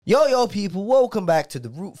Yo, people, welcome back to the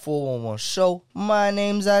Route 411 show. My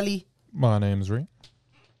name's Ali. My name's Ray.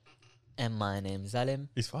 And my name's Alim.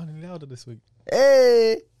 He's finally louder this week.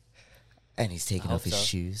 Hey! And he's taking I off his hope so.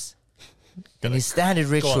 shoes. And his standard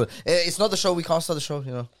ritual. It's not the show, we can't start the show,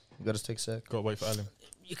 you know. We gotta take a sec. Gotta wait for Alim.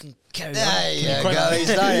 You can carry There you crunch- go, he's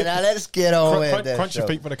done it. Now let's get on with that Crunch show. your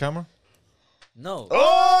feet for the camera. No.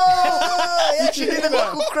 Oh! He actually did a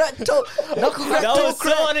knuckle crack toe. Knuckle crack That toe was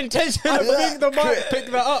crack. so unintentional. I think the mic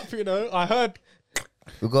picked that up, you know. I heard.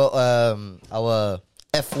 We got our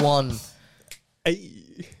F1. Hey.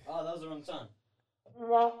 Oh, that was the wrong sound.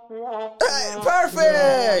 Hey, perfect!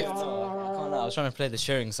 I can't lie. I was trying to play the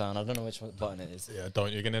sharing sound. I don't know which button it is. Yeah,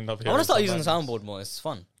 don't. You're gonna end up here. I want to start using the soundboard more. It's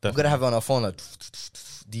fun. We're gonna have it on our phone like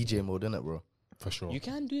DJ mode, innit, bro? For sure. You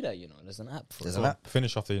can do that, you know. There's an app for There's it. an app.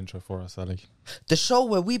 Finish off the intro for us, Ali. The show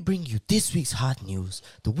where we bring you this week's hot news,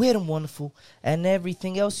 the weird and wonderful, and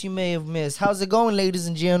everything else you may have missed. How's it going, ladies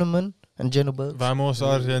and gentlemen? And gentlemen? Vamos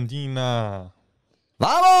Argentina.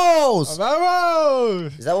 Vamos!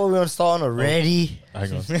 Vamos. Is that what we want to start on already?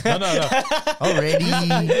 Hang on. No.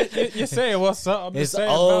 Already? You say what's up? I'm It's just saying.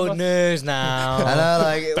 old Vamos. news I now. know,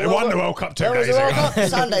 like... They won the World Cup 2 There was days a World ago. Cup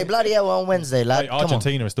Sunday, bloody hell, on Wednesday, lad. Hey, Come on.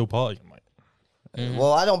 Argentina is still partying, mate.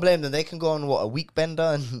 Well, I don't blame them. They can go on, a week bender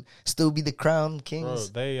and still be the crown Bro,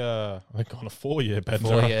 kings. they got on a 4-year bender.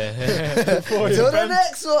 Oh, yeah. To the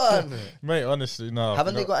next one! Mate, honestly, no.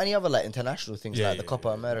 Haven't no. they got any other, like, international things, Yeah, like the yeah, Copa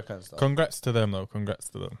America and stuff? Congrats to them, though. Congrats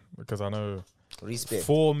to them. Because I know Respect.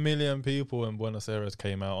 4 million people in Buenos Aires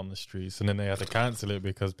came out on the streets, and then they had to cancel it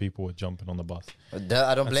because people were jumping on the bus. I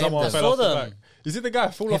don't And blame someone them. fell Saw off the them. back. You see the guy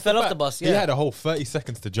fall He off fell the off back? the bus, He yeah. had a whole 30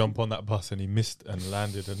 seconds to jump on that bus, and he missed and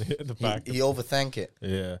landed and hit the back. He overthank it.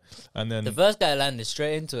 Yeah. And then, The first guy landed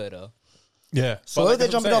straight into it, though. yeah. So But where like they're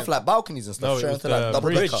that's what jumping I'm off saying. like balconies and stuff, No, it straight was into like the double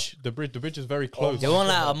bridge. decker. The bridge is very close. They want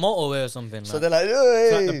like a motorway or something. So Like. they're like,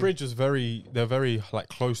 It's like hey. the bridge is they're very like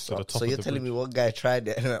close to the top So of you're the telling bridge. me one guy tried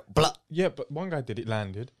it and it went, blah. Yeah, but one guy did it,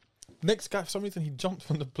 landed. Next guy, for some reason, he jumped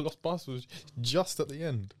from the bus was just at the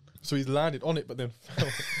end. So he's landed on it, but then fell.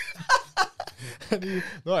 And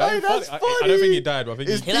no, it ain't that's I don't think he died, but I think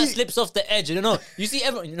It's he He like slips off the edge. You know, you see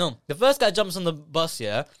everyone. You know, the first guy jumps on the bus.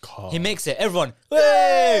 Yeah, God. he makes it. Everyone,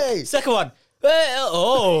 hey! Hey! Second one, hey!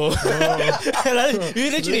 Oh! Like,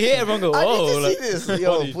 you literally hear everyone go, I oh! need to Like, see this.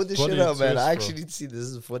 Yo, Funny- put this funny shit up, man. twist, I bro. actually need to see this. This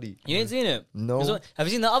is funny. you ain't seen it? No. So, have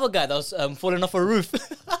you seen the other guy that was falling off a roof?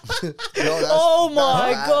 Yo, that's- Oh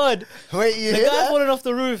my nah. god! Wait, you The hear guy that? falling off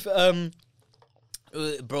the roof.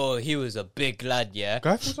 Bro, he was a big lad. Yeah.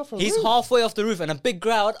 Guy falls off a He's roof. halfway off the roof, and a big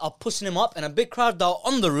crowd are pushing him up, and a big crowd that are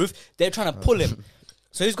on the roof, they're trying to pull him.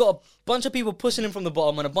 So he's got a bunch of people pushing him from the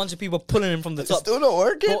bottom and a bunch of people pulling him from the It's top. still not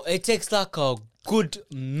working? But it takes like a good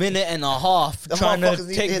minute and a half The trying motherfuckers to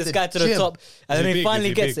need take to hit this the guy to the gym. top, and Is then he he big? finally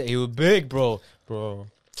Is he gets big? it. He was big, bro. Bro.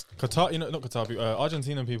 Qatar, not Qatar people,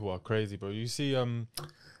 Argentinian people are crazy, bro. You see, did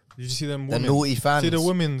you see them The women? naughty fans. See the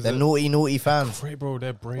women's. The naughty fans. Brave, bro,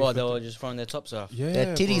 they're brave. Well, for they do- were just throwing their tops off. yeah,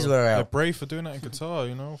 Their titties bro. were out. They're brave for doing that in Qatar,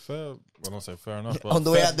 you know. Fair. Well, I don't say fair enough. But On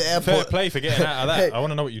the way fair- out the Fair airport. play for getting out of that. Hey, I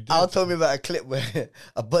want to know what you did. Al told me about a clip where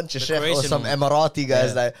a bunch of chefs or Croatian some one. Emirati guys,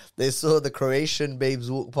 Yeah. like, they saw the Croatian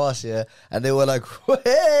babes walk past, yeah, and they were like,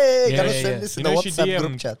 hey, Yeah, gotta yeah, send yeah. this You in the know she WhatsApp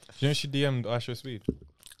group DM'd. chat. You know she DM'd Aisha Speed.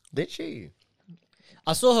 Did she?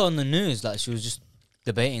 I saw her on the news, like she was just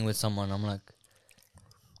debating with someone. I'm like,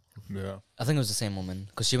 Yeah. I think it was the same woman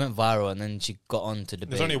because she went viral and then she got on to debate.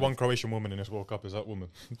 There's only one Croatian woman in this World Cup. Is that woman?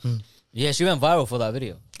 Yeah, she went viral for that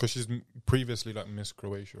video. Because she's previously like Miss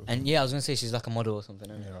Croatia. or And yeah, I was gonna say she's like a model or something.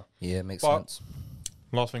 Isn't something. it? Yeah. Yeah, makes But- sense.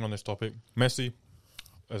 Last thing on this topic, Messi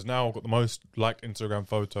has now got the most liked Instagram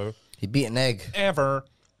photo He beat an egg. ever.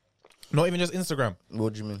 Not even just Instagram,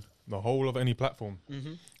 What do you mean? the whole of any platform.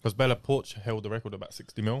 Because Bella Porch held the record about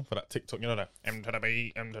 60 mil for that TikTok. You know that M to the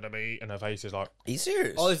B, M to the B, and her face is like, Are you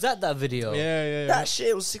serious? Oh, is that video? yeah. that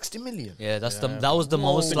shit was 60 million. Yeah, that's Yeah. that was the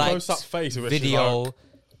most The liked close-up face of it, she's video like-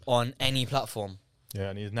 on any platform. Yeah,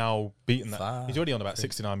 and he's now beaten that. Fuck. He's already on about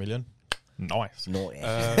 69 million. Nice. No,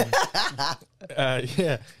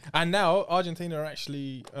 Yeah, and now Argentina are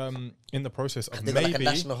actually in the process of they got maybe, like a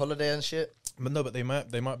national holiday and shit. but no, but they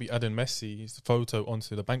might be adding Messi's photo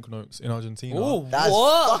onto the banknotes in Argentina. Oh, That's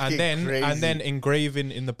what? fucking crazy. and then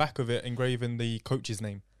engraving in the back of it, engraving the coach's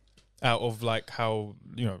name, out of like how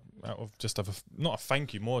out of just not a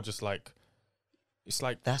thank you, more just like it's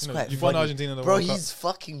like That's you know, quite you've won funny. Argentina in the Bro, World Cup. he's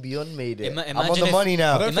fucking beyond made it. I'm on imagine the if- money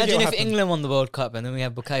now. I don't think Imagine it'll if happen. England won the World Cup and then we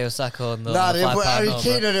have Bukayo Saka on the. Nah, on the they put £5 Harry note,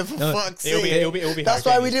 Kane bro. on it for No, fuck's It'll sake. be That's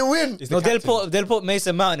Harry why we Kane. didn't win. He's the No, captain. they'll put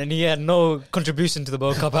Mason Mount and he had no contribution to the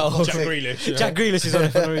World Cup at all. Jack Grealish. Yeah. Jack Grealish is on it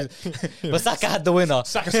for no reason. But Saka had the winner.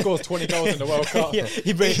 Saka scores 20 goals in the World Cup. Yeah,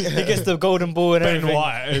 he gets the golden ball and Ben everything.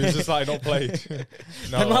 White, it was just like not played.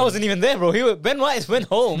 Ben White wasn't even there, bro. Ben White went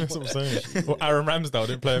home. That's what I'm saying. Well, Aaron Ramsdale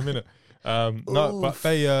didn't play a minute. No, but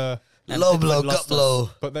they, And Low Pickford blow, lost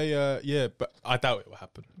gut blow. yeah, but I doubt it will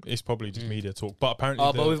happen. It's probably just media talk. But apparently,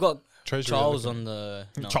 Oh, but we've got Treasury Charles are on the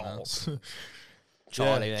note now. Charles.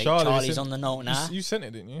 Charlie, Yeah, mate. Charlie, you Charlie's sent- on the note now. You sent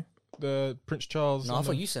it, didn't you? The Prince Charles. No, I on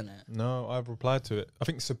thought the- you sent it. No, I've replied to it. I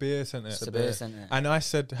think Sabir sent it. Sabir sent it. And I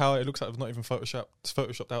said how it looks like it's not even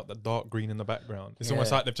photoshopped out the dark green in the background. It's almost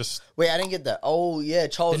Yeah. like they've just Wait, I didn't get that. Oh, yeah,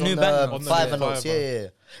 Charles The on new the banner. On the five new and notes. fiver. Yeah.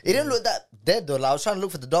 It didn't look that dead, though. Like, I was trying to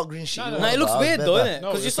look for the dark green shit. No, you no, No, wanted, it looks but I was weird dead though, back. innit? No,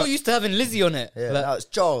 Because you're it's so like- used to having Lizzie on it. Yeah, Like- now it's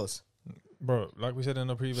Charles. bro, like we said in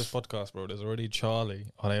the previous podcast, bro. There's already Charlie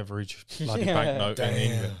on every bloody Yeah. banknote in Damn.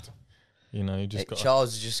 England. You know, you Hey, just got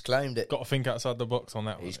Charles just climbed it. to think outside the box on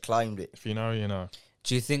that one. He's climbed it. If you know, you know.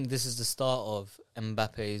 Do you think this is the start of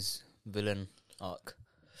Mbappe's villain arc?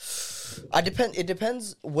 It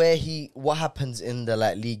depends what happens in the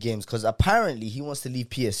like league games, because apparently he wants to leave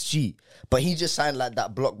PSG, but he just signed like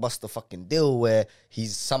that blockbuster fucking deal where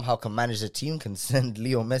he's somehow can manage the team, can send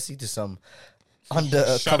Leo Messi to some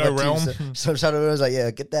Shadow realm. Some shadow realms. Like,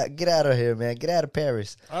 yeah, get out of here, man. Get out of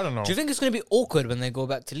Paris. I don't know. Do you think it's going to be awkward when they go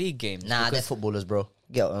back to league games? Nah, they're Because- footballers, bro.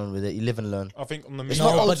 Get on with it. You live and learn. I think on the It's media,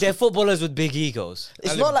 not No, old but they're footballers with big egos.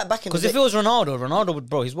 It's not like back in the Because day. if it was Ronaldo would,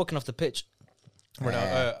 bro, he's walking off the pitch.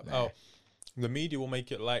 the media will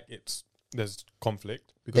make it like there's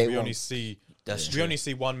conflict because They we won't. only see That's we true. only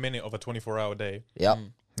see 1 minute of a 24-hour day. Yep.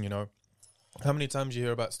 You know, how many times you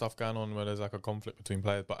hear about stuff going on where there's like a conflict between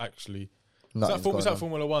players, but actually, Nothing's it's going like on.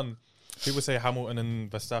 Formula One. People say Hamilton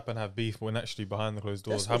and Verstappen have beef when actually behind the closed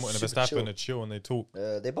doors, That's what's Hamilton and super Verstappen chill. are chill and they talk.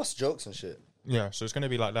 They bust jokes and shit. Yeah, so it's going to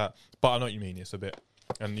be like that. But I know what you mean. It's a bit,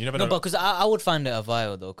 and you never No, know. but because I would find it a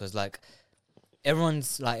vile though, because like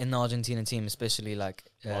everyone's like in the Argentina team, especially like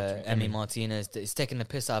Emi Martinez, is taking the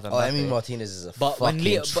piss out of Oh, Mbappe. Emi Martinez is a But fucking when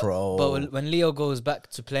Leo, troll. but when Leo goes back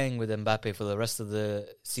to playing with Mbappe for the rest of the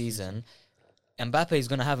season, Mbappe is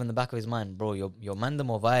gonna have in the back of his mind, bro, your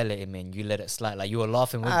Mandem violated me, and you let it slide. Like you were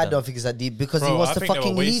laughing with I them. don't think it's that deep because he Bro, wants I to think they were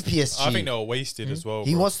fucking leave wasted. PSG. I think they were wasted as well.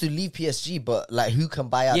 He bro. wants to leave PSG, but like, who can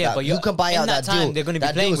buy out Yeah, that? but Who can buy in out that that time, deal? they're gonna be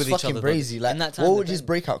That playing deal with was each fucking other, though. crazy. Like, In that time, what they're would his playing.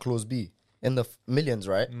 breakout clause be? In the millions,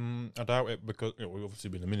 right? I doubt it because we've obviously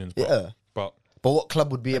been in the millions. Yeah. But But what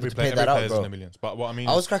club would be able every to player, pay that out, player's in bro? the millions. But what I mean,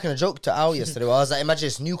 I was cracking a joke to Al yesterday. Where I was like, imagine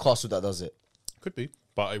it's Newcastle that does it. could be,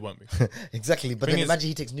 but it won't be. Exactly. But Thing then is, imagine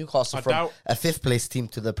he takes Newcastle I from doubt- a fifth place team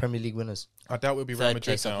to the Premier League winners. I doubt it'll be Real Third Madrid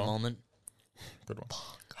place at the now. moment. Good one.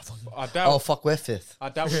 Oh, I doubt. fuck, we're fifth. I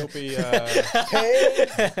doubt it'll be.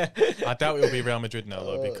 I doubt it'll be Real Madrid now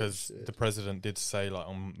though, because the president did say like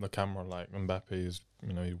on the camera like Mbappe is,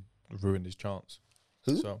 you know, he ruined his chance.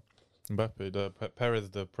 Who? So Mbappe, Perez,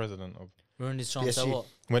 the president of. Ruined his chance at PSG. what?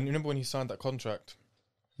 When remember when he signed that contract?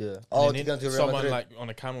 Yeah. Oh, And to then go to Real someone Madrid. like on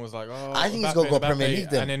the camera was like, "Oh, I think he's Mbappe, gonna go Mbappe," Premier League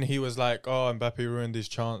then. And then he was like, "Oh, Mbappe ruined his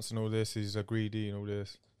chance and all this. He's a greedy and all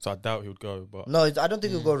this." So I doubt he would go. But No, I don't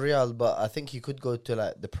think he'll go Real, but I think he could go to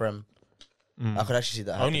like the Prem. I could actually see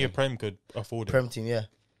that. only a happening. Prem could afford it. Prem team, yeah.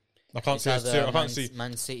 I can't It's see. either I can't see.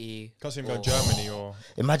 Man City. Can't see him go or- Germany or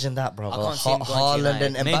Imagine that, bro. I can't see him going to Haaland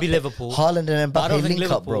and United. Maybe Mbappe. Liverpool. Haaland and But I don't Mbappe think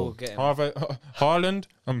link up, Liverpool will bro. get him. Haaland,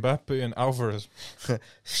 Mbappe, and Alvarez.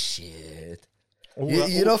 Shit. All You, that-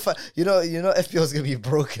 you know, FPL is gonna be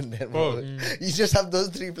broken then, bro. Bro. You just have those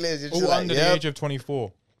three players. You're just all like, under yep. the age of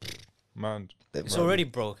 24. Man, It's already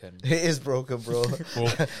broken. It is broken, bro. well,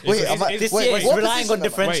 Wait, This Wait, year wait, it's what relying position on am I-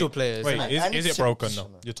 differential wait, players. Wait, isn't it? I is need it to- broken? No,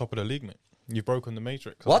 you're top of the league, mate. You've broken the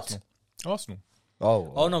matrix. What? Arsenal.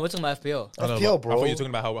 Oh, Oh no, we're talking about FPL. I know, FPL, but bro. I thought you were talking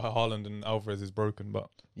about how Haaland and Alvarez is broken, but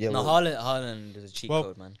yeah. No, well, Haaland is a cheat Well-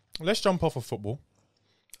 code, man. let's jump off of football.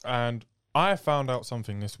 And I found out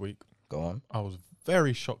something this week go on. I was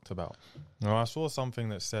very shocked about. Now, I saw something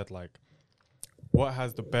that said, like, what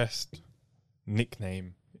has the best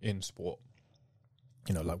nickname in sport?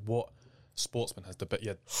 You know, like, what sportsman has the best?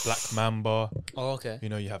 Yeah, Black Mamba. Oh, okay. You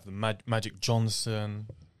know, you have the Magic Johnson.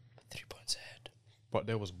 3 points ahead. But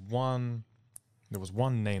there was one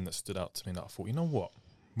name that stood out to me that I thought, you know what?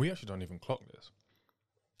 We actually don't even clock this.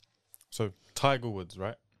 So, Tiger Woods,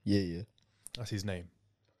 right? Yeah. That's his name.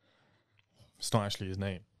 It's not actually his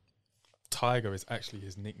name. Tiger is actually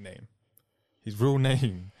his nickname. His real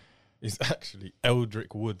name is actually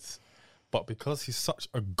Eldrick Woods. but because he's such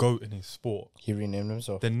a goat in his sport, He renamed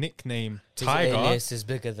himself. the nickname His Tiger, alias is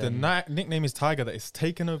bigger the than. nickname is Tiger that is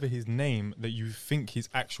taken over his name. That you think his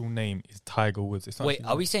actual name is Tiger Woods. It's not Wait, actually-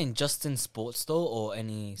 are we saying just in sports though, or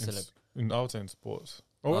any celeb? I would say in sports.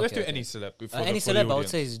 Oh, let's Okay, do okay. any celeb. Any celeb, I would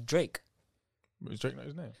say is Drake. Is Drake not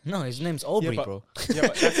his name? No, his name's Aubrey, but- bro. Yeah,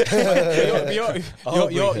 but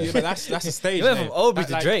that's a stage You went name. from Aubrey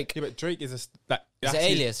to Like, Drake. Yeah, but Drake is It's that's an his-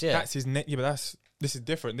 alias, yeah. That's his name. Yeah, but this is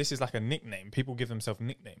different. This is like a nickname. People give themselves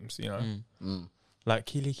nicknames, you know. Like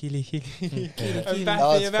Kili.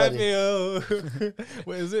 That's funny.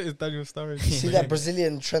 What is it? It's Daniel Sturridge. See that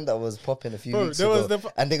Brazilian trend that was popping a few Bro, weeks there was ago,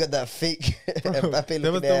 the- and they got that fake Mbappe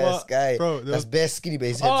there was looking the ass one- guy. bro, there That's was- bare skinny, but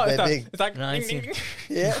his Oh, head's it's bare like, big. it's like No, I ain't seen-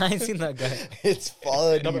 Yeah, I ain't seen that guy. it's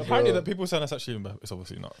funny, No, but apparently bro. that people say that's actually Mbappe. It's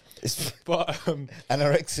obviously not. It's But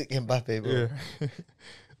anorexic Mbappe, bro.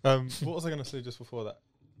 yeah. What was I gonna say just before that?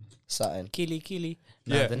 Something. Kili.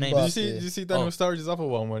 Nah, Yeah, the name. But- is- Did you see Daniel Oh. Sturridge's other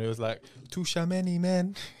one when it was like too many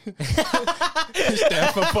men?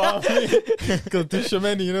 Stand for Barney. Because too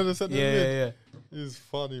many, you know the sentence. Yeah. It was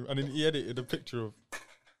funny, and then he edited a picture of.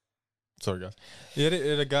 Sorry, guys. He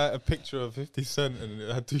edited a picture of 50 Cent, and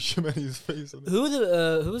it had Tushemani's face on it.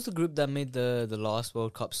 Who was the group that made the last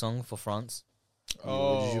World Cup song for France?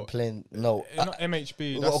 Oh, you playing? No, Not MHB.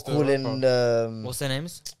 we That's got the calling. rapper. What's their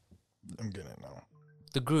names? I'm getting it now.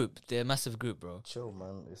 The group, the massive group, bro. Chill,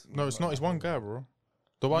 man. No, it's not. It's one guy, bro.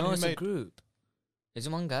 The one No, who it's a made group. Is it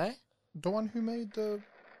one guy? the one who made the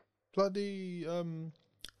bloody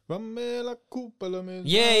Pamela Cooper.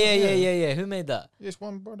 Yeah. Who made that? It's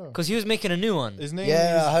one brother. Because he was making a new one. His name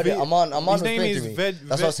Yeah, is I heard it. Aman his was name playing is to me. Veg.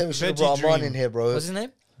 That's what I said. We should have brought Aman in here, bro. What's his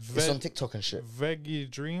name? It's on TikTok and shit. Veggie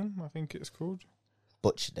Dream, I think it's called.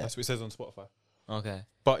 Butch that. That's what it says on Spotify. Okay.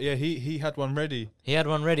 But yeah, he had one ready. He had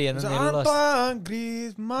one ready and then they lost. Antoine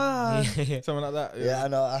Griezmann. Something like that. Yeah, I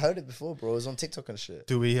know. I heard it before, bro. It was on TikTok and shit.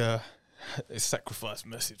 Do we sacrifice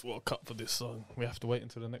Messi's World Cup for this song? We have to wait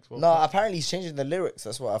until the next World No, Cup. apparently he's changing the lyrics.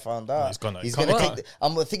 That's what I found out. he's gonna- He's come gonna on. take.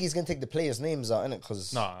 I think he's gonna take the players' names out, innit?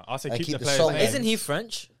 Because Nah, I say And keep keep the the players' song. names. Isn't he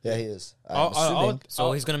French? yeah, he is. I would-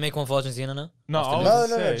 So he's gonna make one for Argentina now? No, I would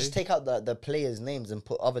No, say, just take out the players' names and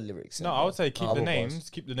put other lyrics in. No, I would say keep Other the bars. names.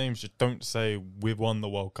 Keep the names. Just don't say we've won the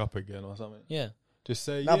World Cup again or something. Yeah. Just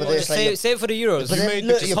say No, but yeah, there's Just like say it for the Euros. But You then made,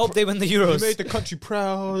 look, just you're hope they win the you Euros. made the country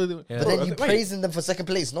proud. Yeah. But then you Wait, praising them for second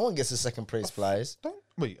place. No one gets a second place, Flies. Don't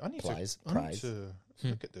wait. I need Prize, to. I prize. need to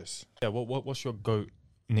look at this. Yeah. What's your goat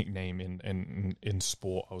nickname in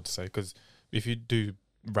sport? I would say because if you do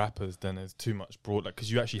rappers, then there's too much broad. Like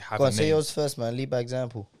because you actually have Go a on, say name. yours first, man. Lead by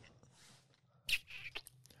example.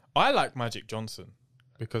 I like Magic Johnson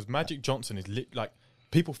because Magic Johnson is like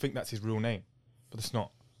people think that's his real name, but it's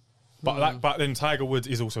not. But then Tiger Woods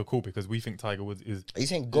is also cool because we think Tiger Woods is Are you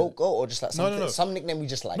saying go or just like No, no. some nickname we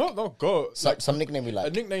just like? not goat. Some nickname we A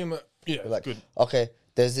like. nickname, yeah, Like, good. okay,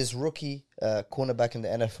 there's this rookie cornerback in the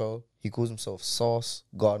NFL. He calls himself Sauce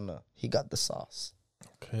Gardner. He got the sauce.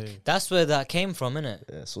 Okay. That's where that came from, innit?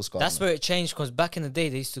 Yeah, Sauce Gardner. That's where it changed because back in the day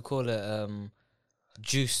they used to call it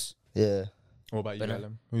juice. Yeah. What about you, But no.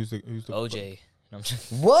 Ellen? Who's the OJ. No, I'm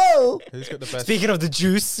just- Whoa. Who's got the best? Speaking of the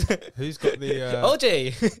juice, Who's got the?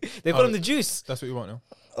 OJ. They call Oh. him the juice. That's what you want now.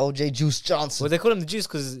 OJ Juice Johnson. Well, they call him the juice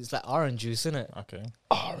because it's like orange juice, isn't it? Okay,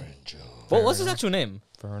 Orange. What's his actual name?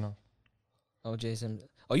 fair enough. OJ Simpson.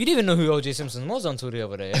 Oh, you didn't even know who OJ Simpson was until the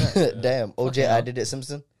other day. innit? Damn. OJ, Fucking I hell. did it,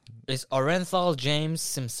 Simpson. It's Orenthal James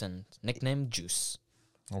Simpson, nicknamed Juice.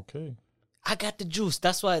 Okay, I got the juice.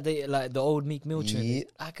 That's why they like the old Meek Mill tune. Yeah.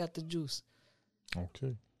 I got the juice.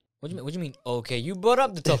 okay. What do you mean? What do you mean? Okay, you brought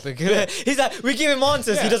up the topic. He's like, we give him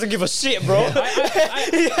answers. He doesn't give a shit, bro. he's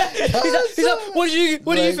like, what do you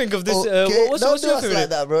Like, think of this? okay, What's don't your do us favorite? like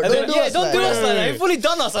that, bro. And Don't then, do yeah, us don't like do that. us like that. Wait, You've fully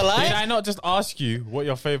done us a Did lie. I not just ask you what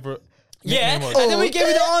your favorite? Yeah, nickname was? and then we gave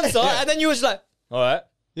you the answer, Yeah. and then you was like, all right.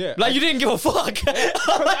 Yeah, Like, you didn't give a fuck.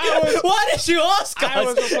 was- Why did you ask us? I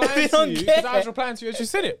was if replying you to don't you care? because I was replying to you as you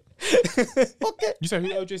said it. Okay. You said who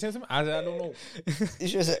OJ Simpson? I said I don't know. You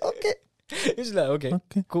should have said, okay. He's like, okay,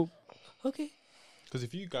 cool. Okay. Because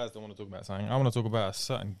if you guys don't want to talk about something, I want to talk about a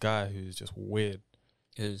certain guy who's just weird.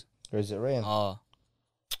 Who's? Or is it Ryan?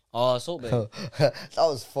 Salt Bay. That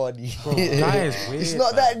was funny. Guy is weird. It's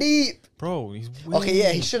not man. that deep. Bro, he's weird. Okay,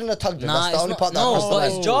 yeah, he shouldn't have tugged him. Nah, That's the it's only not, part that no, crossed the but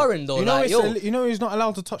line. it's jarring though. You know, Like, yo, you know he's not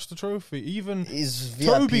allowed to touch the trophy. Even He's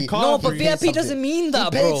Toby VIP. can't no, but He paid VIP doesn't something. mean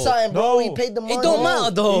that, He paid bro. something, bro. No. He paid the money. It don't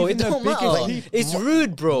matter though. Even It the don't biggest matter. he- It's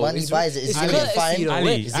rude, bro. Money It's buys it. Is it's he gonna get courtesy, fined? though. Ali,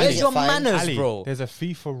 Where's Ali. your Fine. manners, Ali, bro? there's a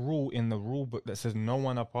FIFA rule in the rule book that says no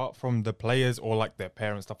one apart from the players or like their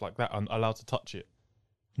parents, stuff like that, are allowed to touch it.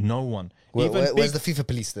 No one. Where's big- the FIFA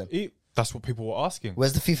police then? That's what people were asking.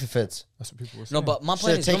 Where's the FIFA feds? That's what people were saying. No, but my Should've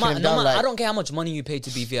point is, taken him down, like- I don't care how much money you pay to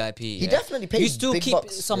be VIP. He definitely pays You still big keep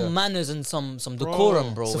bucks, some yeah. manners and some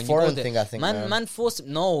decorum, bro. It's a when you go foreign there. thing, I think, man. Man forced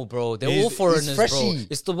no, bro. They're He's- all foreigners, he's bro. freshy.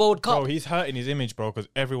 It's the World Cup. Bro, he's hurting his image, bro, because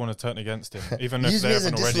everyone has turned against him, even if Use they me as a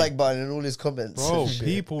haven't already. dislike button in all his comments. Bro, and shit.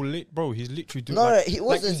 people, bro, he's literally doing. No, like, it like,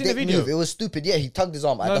 wasn't you a seen the dick video. move. It was stupid. Yeah, he tugged his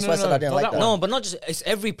arm. No, That's no, why I said no, I didn't not like that that. one. No, but not just. It's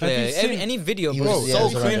every Have player. you seen- Any video, He bro. was- It's yeah, so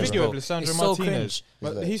it's Seen alright, a cringe, video bro. of Lisandro It's so Martinez. cringe.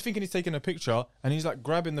 But like- he's thinking he's taking a picture, and he's like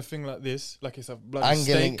grabbing the thing like this, like it's a bloody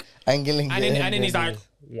Angling, steak. angling. And then he's like,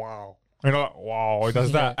 wow. You know, like, wow, he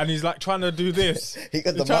does that. And he's like trying to do this. He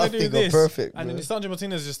got He's the trying mouth to do thing all this. perfect, And then bro. Lisandro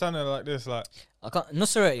Martinez is just standing there like this, like, I can't.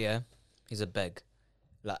 Nusret, yeah, he's a beg.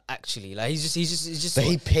 Like actually, like he's just. But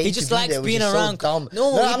he paid He just to be likes there, which being is so around. dumb.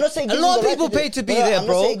 No, I'm not saying a gives lot him of the right people to do pay it. to be No, there, I'm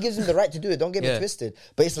bro. not saying it gives him the right to do it. Don't get Yeah. me twisted.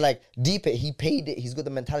 But it's like deep it. He paid it. He's got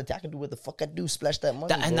the mentality. I can do what the fuck I do. Splash that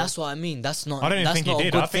money. And bro. that's what I mean. That's not. I don't even that's think he not a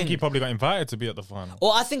did. good I think he thing. probably got invited to be at the final.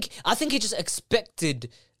 Or I think he just expected.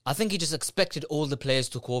 I think he just expected all the players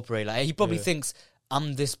to cooperate. Like he probably thinks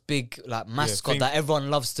I'm this big like mascot think- that everyone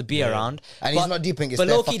loves to be around. And he's not deeping, it's their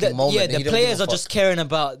low-key, fucking moment, Yeah, and he the don't players give a are just fuck. caring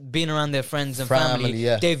about being around their friends and family. Family,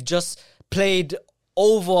 yeah. They've just played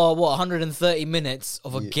over 130 minutes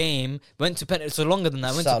of a game. Went to penalty. So longer than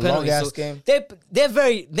that. Went It's to a penalty. long-ass So game.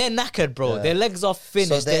 they're knackered, bro. Yeah. Their legs are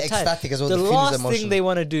finished. So they're tired. ecstatic as well, The the feelings last emotional. thing they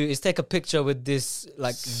want to do is take a picture with this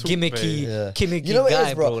like gimmicky, Yeah. gimmicky You know what guy, it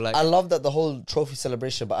is, bro? Like I love that the whole trophy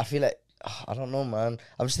celebration, but I feel like I don't know, man.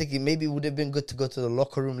 I'm just thinking maybe it would have been good to go to the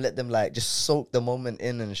locker room, let them like just soak the moment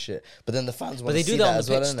in and shit. But then the fans but want they to do see that that on the as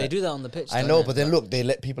well. pitch. innit? They do that on the pitch. I don't know, they? but then look, they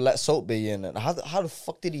let people like Salt be in it. How the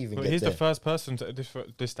fuck did he even But get he's there? the first person to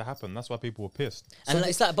this to happen. That's why people were pissed. And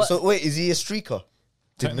it's like, but So wait, is he a streaker?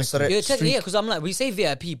 Did Technically. Nusret yeah, streak? because I'm like, we say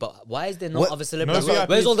VIP, but why is there no What? other celebrities? No VIPs.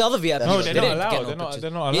 Where's all the other VIPs? No, they're They not didn't allowed. get no They're not- pictures.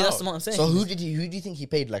 they're not Yeah, that's allowed. what I'm saying. So who do you think he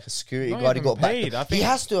paid? Like a security Not guard? He even got back. paid. I think- He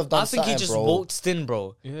has to have done I think he something, just bro. waltzed in,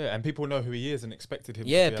 bro. Yeah, and people know who he is and expected him.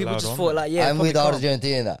 Yeah, to be people allowed just on thought there. like, yeah, I'm with probably can't.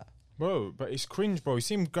 Argentina. Bro, but it's cringe, bro. You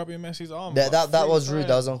see him grabbing Messi's arm. That like, that was three rude. times.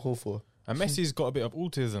 That was uncalled for. And Messi's got a bit of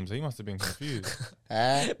autism, so he must have been confused.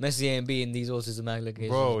 Messi ain't being these autism allegations.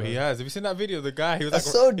 Bro, he has. Have you seen that video of the guy? He was That's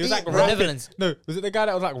like, so he was deep, like bro. rapping. Netherlands. No, was it the guy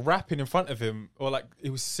that was like rapping in front of him, or like he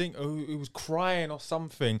was sing, or he was crying or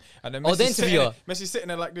something? And then Oh, the Messi's sitting interviewer. there- Messi's sitting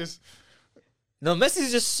there like this. No,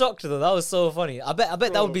 Messi's just shocked though. That was so funny. I bet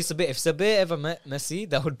that would be Sabir. If Sabir ever met Messi,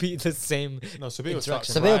 that would be the same. No, Sabir was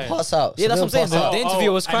interaction. like Sabir crying. pass out. Yeah, that's what I'm saying. Sabir pass out. The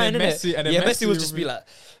interviewer was and crying then in Messi- it. and then Yeah, Messi Messi would would just be- be like,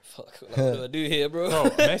 "Fuck, what do I do here, bro?" Bro,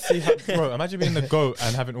 bro, imagine being the GOAT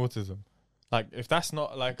and having autism. Like, if that's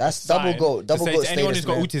not like That's a double sign GOAT, to double say GOAT to anyone status, who's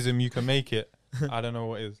got man. autism, you can make it. I don't know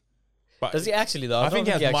what is. But Does he actually though? I think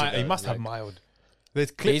he don't has actually mild. He does, must have like- mild. There's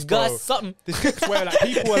clips, He's got bro. something. There's clips where like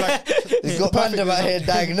people are like, He's got random out here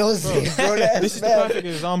diagnosing. Bro, this is the perfect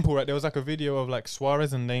example, right? There was like a video of like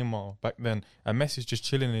Suarez and Neymar back then, and Messi's just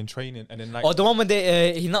chilling in training, and then like Oh, the one when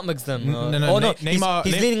he nutmegs them. No, Oh no, Neymar-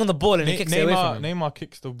 he's leaning on the ball and he kicks it away from him. Neymar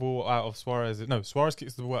kicks the ball out of Suarez. No, Suarez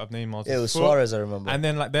kicks the ball out of Neymar's It was foot, Suarez, I remember. and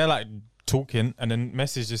then like they're like talking, and then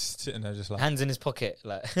Messi's just sitting there, just like. Hands in his pocket,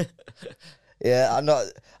 like. Yeah,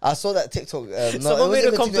 I saw that TikTok. Someone made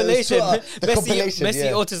a The compilation. compilation, Messi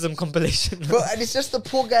yeah. autism compilation. Bro, and it's just the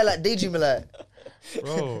poor guy like daydreaming like,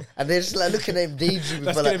 Bro, and they're just like looking at him daydreaming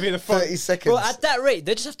That's for gonna like be the front. 30 seconds. Bro, at that rate,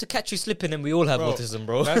 they just have to catch you slipping, and we all have Bro, autism,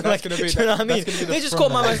 bro. that's Like, gonna be- do you know what I mean? that's gonna be the They just front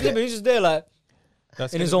caught my man line. slipping. He's just there, like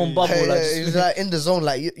that's in gonna his own be- bubble. Yeah, like, yeah, just- he's like in the zone.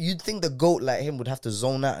 Like you'd think the goat like him would have to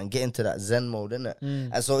zone out and get into that Zen mode, innit?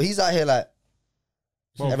 And so he's out here like,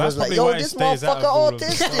 Bro, everyone's that's like, probably yo, why he this stays out motherfucker of all of them.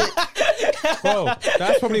 autistic. Bro,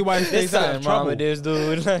 that's probably why he This stays out time, of trouble. with this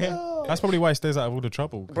dude. Like, That's probably why he stays out of all the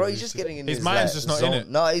trouble. Bro, he's just getting in his his mind's like, just not zone. in it.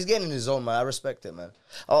 No, he's getting in his zone, man. I respect it, man.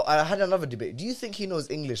 Oh, I had another debate. Do you think he knows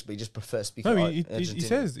English, but he just prefers speaking? No,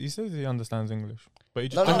 Argentinian? he says he understands English, but he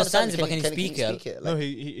just No, no, Understands understand. it, but can he speak it? no, Like,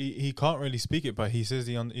 he can't really speak it, but he says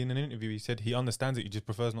in an interview he said he understands it. He just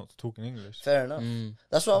prefers not to talk in English. fair enough.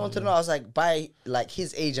 That's what I wanted to know. I was like, by like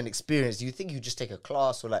his age and experience, do you think you just take a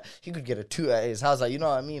class or like he could get a tutor at his house? Like, you know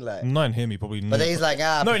what I mean? Like, Not in him, he probably. but then he's like,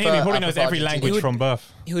 ah, not in him, he probably knows every language He from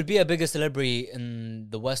birth. he would be a bigger celebrity in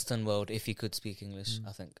the Western world if he could speak English.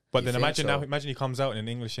 I think. But You then think imagine so? now, imagine he comes out in an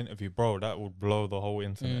English interview, bro. That would blow the whole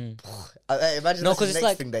internet. Imagine No, that's the because it's next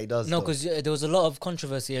like thing that he does. no, though. because there was a lot of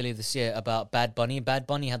controversy earlier this year about Bad Bunny. Bad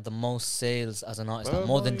Bunny had the most sales as an artist, like,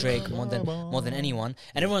 more than Drake, more than anyone,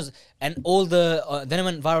 and all the then it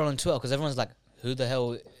went viral on Twitter because everyone's like, "Who the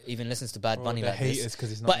hell even listens to Bad Bunny the like haters this?" 'cause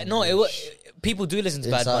he's not But no, people do listen to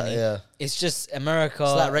Bad Inside, Bunny. yeah. It's just America,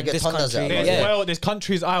 It's like this reggaeton does country. that, There's, Yeah. Well, there's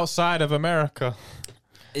countries outside of America.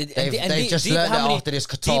 They've just learned that after this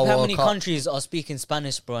Qatar How World many Cup. countries are speaking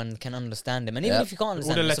Spanish, bro, and can understand him? And even Yep. if you can't All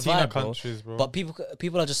understand the him, it's a Latino vibe, bro. countries, bro. But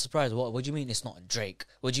people are just surprised. What do you mean it's not Drake?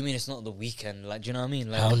 What do you mean it's not The Weeknd? Like, do you know what I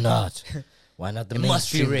mean? Like, How not? Why not the it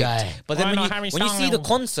must be mainstream rigged. guy? But then Why not Harry when you see the Styles?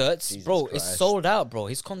 concerts, Jesus bro, Christ. it's sold out, bro.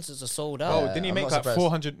 His concerts are sold out. Bro, Yeah, didn't he I'm make not like surprised.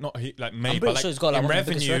 400? Not he like made, pretty but like sure he's got, like, in one of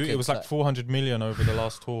the biggest revenue, it records, was like like- 400 million over the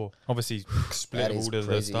last tour. Obviously, split That is all the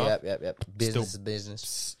crazy. stuff. Yep. Business is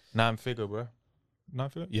business. Nine figure, bro. Nine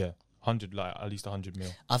figure? Yeah, 100, like at least 100 mil.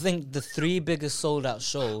 I think the 3 biggest sold out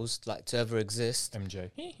shows like to ever exist.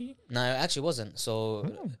 MJ. No, it actually wasn't.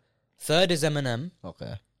 So third is Eminem,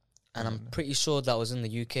 Okay. and I'm pretty sure that was in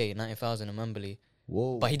the UK, 90,000 in Wembley.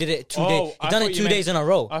 Whoa. But he did it 2 Oh, days. He I done thought it you 2 days meant- in a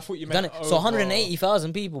row. I thought you He done meant it. So over-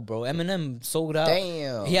 180,000 people, bro. Eminem sold out.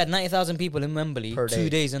 Damn. He had 90,000 people in Wembley Per 2 day.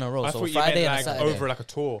 days in a row. I So thought you Friday meant and like Saturday. over like a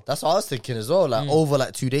tour. That's what I was thinking as well. Like over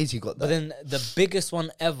like 2 days, he got that. But then the biggest one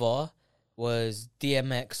ever was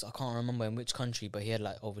DMX. I can't remember in which country, but he had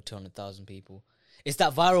like over 200,000 people. It's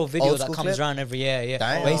that viral video Old that school comes clip? around every year, yeah.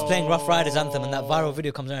 Damn. Where he's playing Rough Riders anthem, and that viral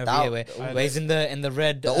video comes around every That- year, where he's in the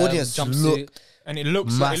red The audience jumpsuit. looked And it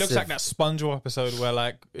looks like Massive. that SpongeBob episode where,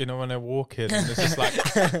 like, you know, when they're walking, and it's just like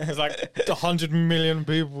it's like 100 million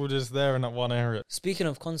people just there in that one area. Speaking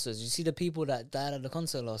of concerts, you see the people that died at the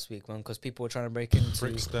concert last week, man, because people were trying to break into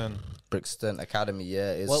Brixton. Brixton Academy.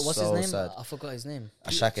 Yeah, it's what's so his name? sad. I forgot his name.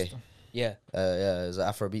 Ashake. Yeah, Yeah, he's an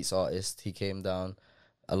Afrobeats artist. He came down.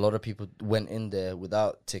 A lot of people went in there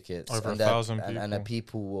without tickets. Over and 1,000 and the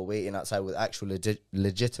people were waiting outside with actual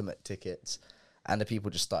legitimate tickets. And the people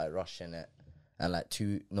just started rushing it. And like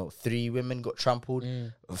 3 women got trampled.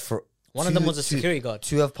 For one of them was a security guard.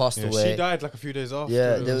 2 have passed Yeah, away. she died like a few days after.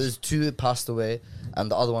 Yeah, It there was 2 passed away. And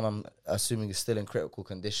the other one, I'm assuming, is still in critical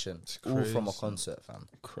condition. It's All from a crazy. concert, fam.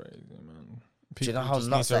 crazy, man. Do you know People how just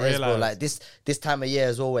nuts need to that is, bro? realise. Like this time of year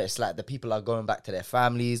as well, where it's like the people are going back to their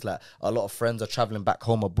families. Like a lot of friends are traveling back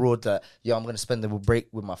home abroad. That I'm gonna spend the break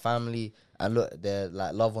with my family, and look, their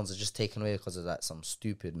like loved ones are just taken away because of like some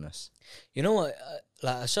stupidness. You know what?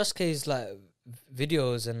 Like Ashashke's like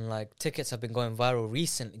videos and like tickets have been going viral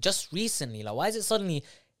recently. Just recently, like why is it suddenly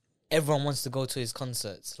everyone wants to go to his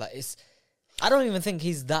concerts? Like I don't even think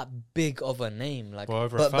he's that big of a name. Like Well,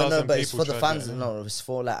 over But 1,000 it's people for the tried fans. to- No, it's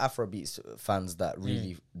for like Afrobeats fans that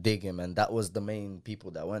really dig him, and that was the main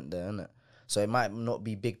people that went there, innit? So it might not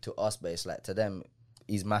be big to us, but it's like to them,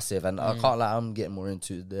 he's massive, and I can't lie, I'm getting more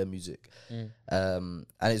into their music, and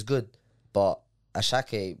it's good. But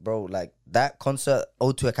Ashake, bro, like that concert,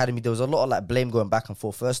 O2 Academy, there was a lot of like blame going back and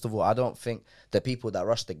forth. First of all, I don't think the people that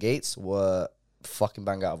rushed the gates were fucking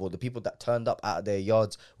bang out of order. The people that turned up out of their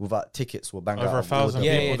yards without tickets were bang Over out of 1,000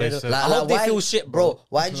 order. Yeah, people, yeah, they they said. I hope they why- feel shit, bro.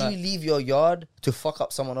 Why'd Like- you leave your yard to fuck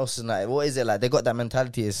up someone else's night? What is it like? They got that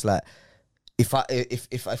mentality. It's like if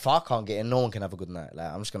I can't get in, no one can have a good night.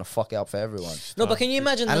 Like I'm just gonna fuck it up for everyone. No, but can you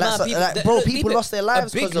imagine the And amount of that's- people? like, that- bro, look, people lost their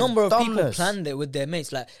lives A big 'cause of number of people dumbness. planned it with their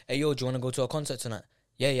mates. Like, hey, yo, do you want to go to a concert tonight?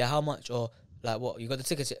 Yeah, how much? Or like, what? You got the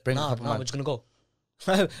tickets yet? Bring a Nah, couple we're man. just gonna go.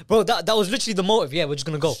 Bro, that was literally the motive. Yeah, we're just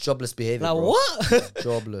gonna go. It's jobless behavior. Like bro. what?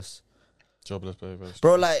 Jobless, Jobless baby.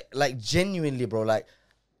 bro. Like genuinely, bro. Like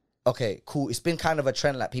okay, cool. It's been kind of a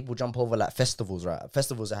trend. Like people jump over like festivals, right?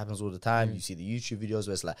 Festivals that happens all the time. You see the YouTube videos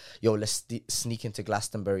where it's like, yo, let's sneak into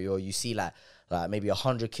Glastonbury, or you see like maybe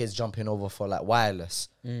 100 kids jumping over for like wireless.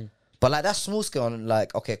 But like that's small scale. And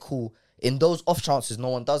like okay, cool. In those off chances, no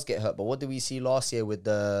one does get hurt. But what did we see last year with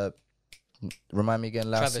the? Remind me again.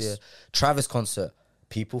 Last Travis. year, Travis concert.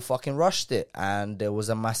 People fucking rushed it, and there was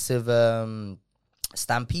a massive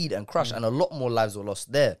stampede and crush, and a lot more lives were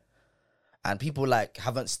lost there. And people like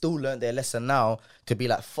haven't still learned their lesson now to be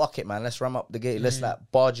like, fuck it, man, let's ram up the gate, let's like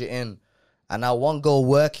barge it in. And now one girl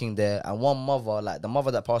working there and one mother, like the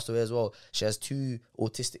mother that passed away as well, she has 2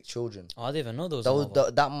 autistic children. Oh, I didn't even know those.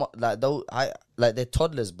 They're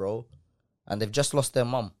toddlers, bro, and they've just lost their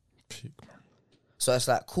mum. So it's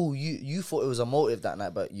like, cool, you thought it was a motive that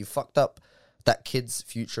night, but you fucked up that kid's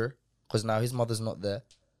future because now his mother's not there.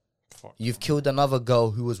 Fuck. You've killed another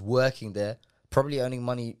girl who was working there, probably earning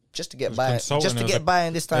money just to get by, consultant, just to it was get a- by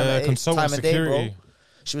in this time consultant of day, bro. security.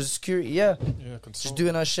 She was security, yeah. Yeah, She's consult.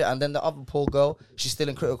 doing her shit, and then the other poor girl, she's still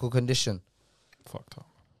in critical condition. Fucked up.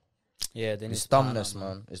 Yeah, they need It's to plan dumbness, that,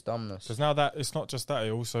 man. It's dumbness. Because now that it's not just that,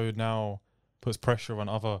 it also now puts pressure on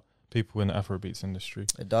other people in the Afrobeats industry.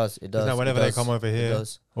 It does. It does. Because now whenever it they does, come over it here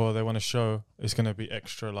does. or they want to show, it's going to be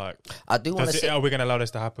extra like, I do want to say are we going to allow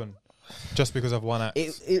this to happen just because of one act?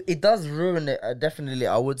 it does ruin it. Definitely,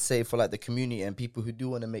 I would say for like the community and people who do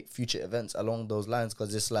want to make future events along those lines,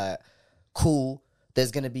 because it's like cool.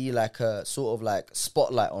 there's going to be like a sort of like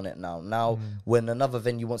spotlight on it now. When another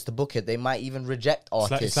venue wants to book it, they might even reject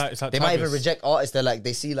artists. It's like they might even Travis. reject artists. They're like,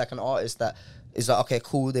 they see like an artist that is like, okay,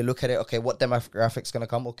 cool. They look at it. Okay, what demographics going to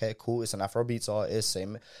come? Okay, cool. It's an Afrobeats artist.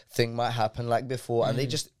 Same thing might happen like before. And they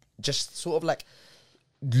just sort of like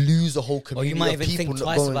lose a whole Or community you might of even people think not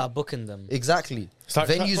twice going. about booking them. Exactly. It's like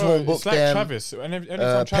Venues bro, won't book it's like them. Travis.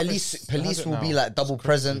 Anytime Travis Police has it will be now, like double it's crazy.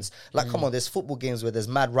 presence. Like, come on, there's football games where there's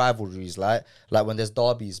mad rivalries, like when there's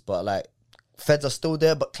derbies, but like feds are still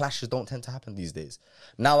there, but clashes don't tend to happen these days.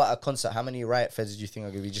 Now at a concert, how many riot feds do you think are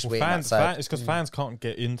going to be just waiting outside? It's because fans can't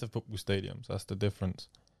get into football stadiums. That's the difference.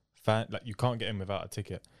 Like you can't get in without a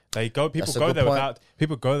ticket. People That's a go good there point.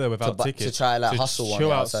 without To tickets try, like, hustle one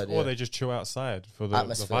chill outside, or yeah. they just chill outside for the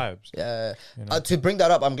Atmosphere. vibes. Yeah. You know? To bring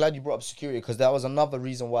that up, I'm glad you brought up security because that was another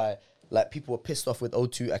reason why like people were pissed off with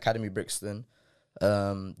O2 Academy Brixton.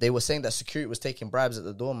 They were saying that security was taking bribes at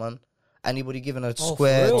the door, man. Anybody giving a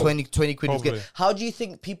square for real? 20 quid was Probably. good. How do you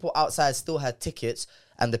think people outside still had tickets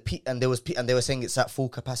and they were saying it's at full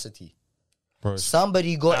capacity? Bro, it's-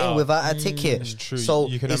 Somebody got in without a ticket. It's true. So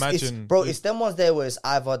You can it's, imagine- bro. It's them ones there where it's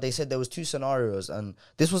either they said there was two scenarios, and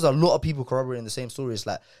this was a lot of people corroborating the same story. It's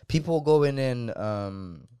like people going in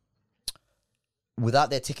without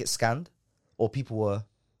their ticket scanned, or people were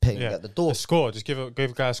paying at the door. A score. Just give a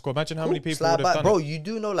guy a score. Imagine how many people Slide would have back. done Bro, it. you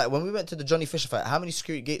do know, like, when we went to the Johnny Fisher fight, how many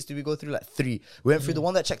security gates did we go through? Like 3. We went through the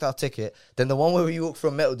one that checked our ticket, then the one where you walk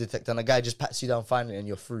through a metal detector and a guy just pats you down finally and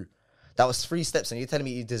you're through. That was 3 steps, and you're telling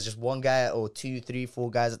me there's just one guy or 2, 3,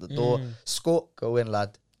 4 guys at the door. Score, go in,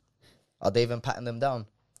 lad. Are they even patting them down?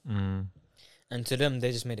 And to them,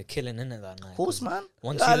 they just made a killing in it that night. Of course, man.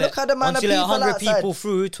 Once Like, you look let, at the amount once of you let people 100 outside. people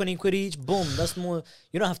through, 20 quid each, boom. That's more.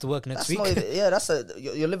 You don't have to work next That's week. not even,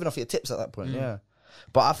 yeah, you're living off your tips at that point, yeah.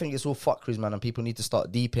 But I think it's all fuckeries, man, and people need to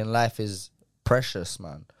start deep in. Life is precious,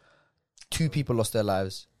 man. 2 people lost their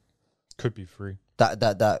lives Could be free.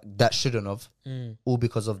 that shouldn't have, all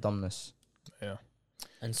because of dumbness. Yeah.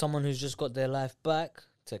 And someone who's just got their life back,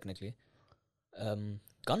 technically,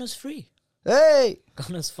 Gunner's free. Hey,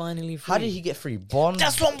 Gunner's finally free. how did he get free? Bond?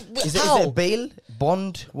 That's what. Is how? it bail?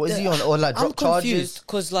 Bond? What is he on? Or like I'm drop charges? confused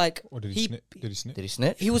because like Or did he snip? Did he snip? Did he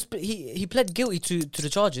snitch? he pled guilty to the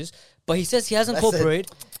charges, but he says he hasn't That's it.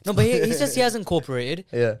 cooperated. No, but he says he hasn't cooperated.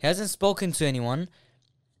 Yeah. He hasn't spoken to anyone.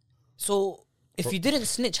 So if you didn't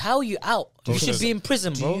snitch, how are you out? You should be in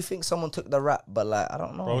prison, Do bro. you think someone took the rap? But like, I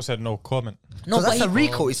don't know. Bro said no comment. No, Because but that's a he-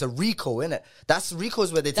 RICO. It's a RICO, innit? That's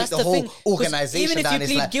RICO's where they take That's the the whole thing, 'cause organization even if down. you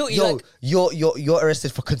It's plead like, guilty, yo, like- you're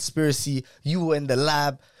arrested for conspiracy. You were in the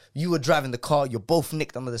lab. You were driving the car. You're both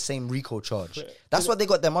nicked under the same RICO charge. That's what they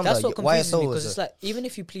got them under. That's what confuses me YSL because is it's like even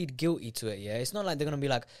if you plead guilty to it, yeah, it's not like they're gonna be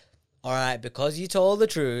like, all right, because you told the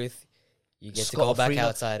truth, you get to go back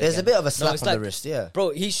outside. There's again. a bit of a No, slap it's on like, the wrist, yeah. bro.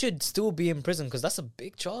 He should still be in prison because that's a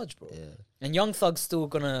big charge, bro. Yeah. And Young Thug's still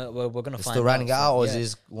gonna we're gonna They're find still running it out, or yeah. is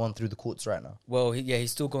his one through the courts right now? Well,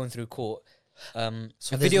 he's still going through court. So A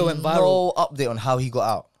there's video went viral. no update on how he got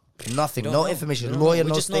out. Nothing. Don't No know. information. We don't Lawyer, know. We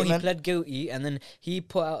no just know he statement. pled guilty, and then he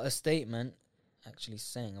put out a statement, actually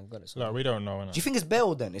saying, "I've got it." Like, we don't know. Do you think it's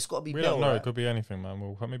bail then? It's got to be We bail. don't know. right? It could be anything, man.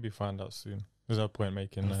 We'll maybe find out soon. There's no point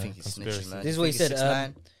making I think it's conspiracy. snitching, man. This is what he You think said, it's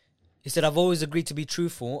 6ix9ine? He said, "I've always agreed to be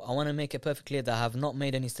truthful. I want to make it perfectly clear that I have not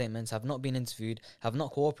made any statements, have not been interviewed, have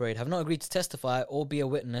not cooperated, have not agreed to testify or be a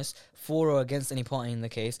witness for or against any party in the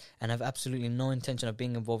case, and have absolutely no intention of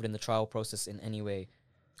being involved in the trial process in any way."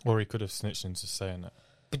 Or he could have snitched into saying that.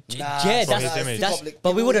 But Nah, yeah, bro, his that's, image. that's public. but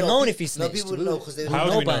we People would have know. known if he No, snitched. people would know because they We would How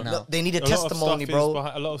know do we by know? now. They need a A lot of testimony, stuff bro. is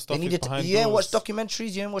behind- a lot of stuff They need is behind you ain't doors. watch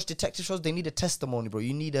documentaries, you ain't watch detective shows. They need a testimony, bro.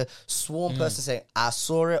 You need a sworn person saying, "I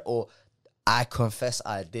saw it" or "I confess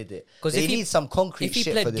I did it." 'Cause They if he- need some concrete If he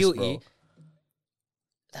shit pled for this, guilty, bro.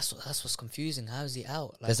 that's what's confusing. How is he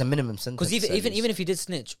out? Like, There's a minimum sentence. because at least. even if he did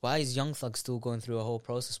snitch, why is Young Thug still going through a whole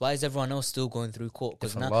process? Why is everyone else still going through court?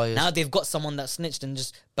 Because Different now, lawyers. now they've got someone that snitched and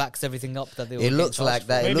just backs everything up that they were It getting looks charged like for.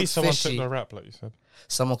 that. It Maybe looks someone fishy. took the rap, like you said.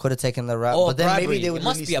 Someone could have taken the rap, Or but then bribery. maybe they It would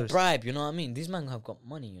must be a release bribe. You know what I mean? These men have got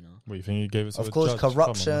money. You know. What, you think you gave it to Of a course, judge? Come on, man.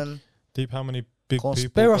 corruption. Deep, how many big people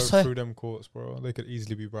Conspiracy. go through them courts, bro? They could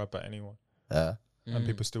easily be bribed by anyone, Yeah, and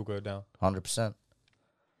people still go down. 100%.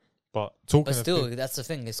 But talking But of still, people- that's the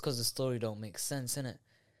thing. It's because the story don't make sense, innit?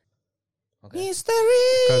 Okay. Mystery.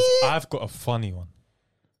 because I've got a funny one.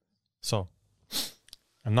 So,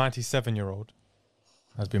 a 97-year-old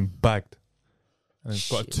has been bagged and has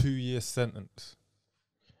got a Shit. 2-year sentence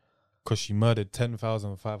because she murdered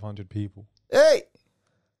 10,500 people Hey.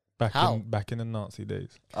 How? back in the Nazi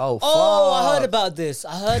days. Oh, Oh, I heard fuck. about this.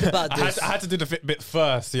 I heard about this. I had to do the bit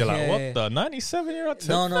first. So you're like, Yeah, what yeah. the 97-year-old?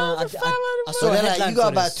 No, I So saw a they're like, headline you got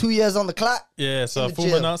for about this. 2 years on the clock. Yeah, so In a the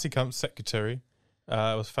former jail. Nazi camp secretary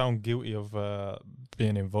was found guilty of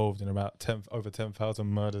being involved in about over 10,000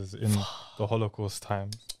 murders in the Holocaust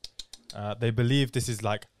times. They believe this is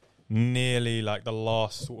like nearly like the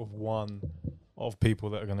last sort of one of people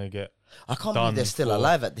that are going to get I can't believe they're still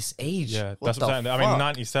alive at this age. Yeah, What that's what I'm the saying. I mean, fuck?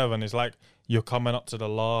 97 is like you're coming up to the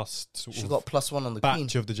last sort She of got +1 on the batch queen.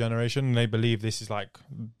 of the generation, and they believe this is like,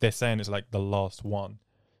 they're saying it's like the last one,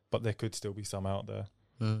 but there could still be some out there.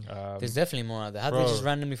 There's definitely more out there. How did they bro. just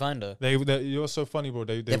randomly find her? You're so funny, bro.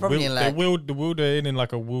 They probably in, like- wheeled her in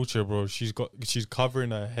like a wheelchair, bro. She's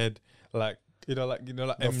covering her head like like No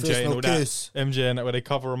MJ fist, and no all kiss. that. MJ and that, where they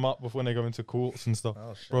cover them up before they go into courts and stuff.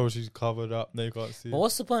 Oh, shit. Bro, she's covered up. They can't see. But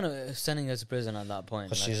what's the point of sending her to prison at that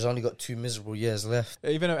point? Because Like, she's only got 2 miserable years left.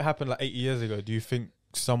 Even though it happened like 80 years ago, do you think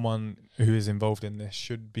someone who is involved in this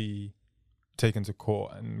should be taken to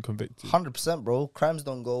court and convicted? 100%, bro. Crimes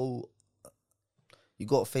don't go. You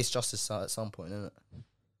got to face justice at some point, innit?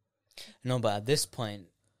 no, but at this point,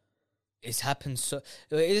 it's happened so.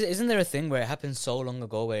 Isn't there a thing where it happened so long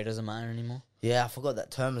ago where it doesn't matter anymore? Yeah, I forgot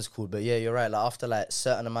that term is called, but yeah, you're right. Like after like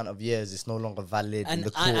certain amount of years, it's no longer valid in And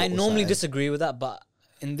the court. I or normally something. disagree with that, but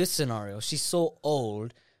in this scenario, she's so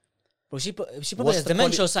old. Bro, she probably What's has the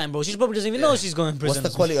dementia or something, bro. She probably doesn't even know she's going to prison.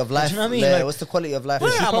 What's the quality of life? Do you know what I mean? Yeah, Like, what's the quality of life?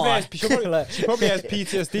 Where She am probably, I? has, she, probably, Like- she probably has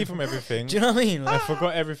PTSD from everything. do you know what I mean? I Like,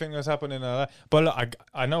 forgot everything that's happened in her life. But look,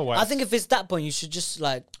 I know why. I think if it's that point, you should just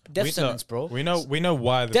like death we sentence, know, bro. We know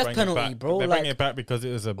why they're Death bringing penalty, it back. bro, They're like- bringing it back because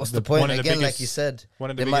it was What's the point? one of the Again, biggest, like you said,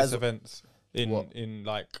 one of the they might biggest as well- events What? in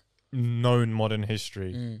like known modern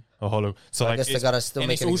history. A hollow. So I like, guess they it's- gotta still and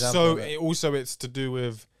make it's an example also of it. it's to do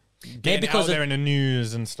with getting Maybe because out there of- in the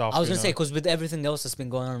news and stuff. I was you gonna say know? because with everything else that's been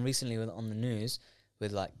going on recently on the news,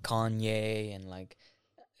 with like Kanye and like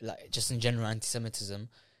just in general anti-Semitism,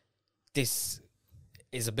 this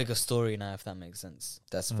is a bigger story now. If that makes sense.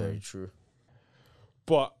 that's very true.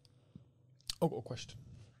 But I've got a question.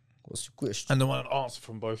 What's your question? And I want an answer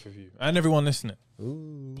from both of you and everyone listening.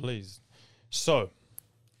 Ooh. Please. So,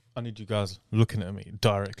 I need you guys looking at me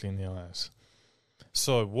directly in the eyes.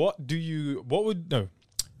 So, what would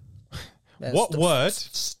Man, word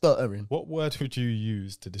Stuttering. would you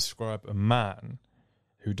use to describe a man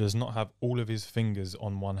who does not have all of his fingers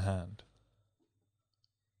on one hand?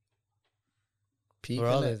 Peak, Where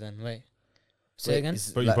are innit? they then? Wait, say Wait, again. is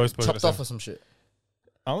it But you like both spoke at the chopped off same- or some shit.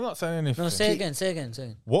 I'm not saying anything. No, say again. Say again. Say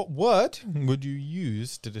again. What word would you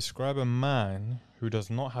use to describe a man who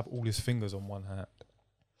does not have all his fingers on one hand?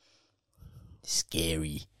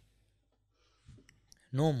 Scary.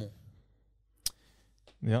 Normal.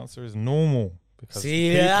 The answer is normal. Because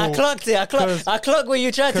See, I clocked it. I clocked what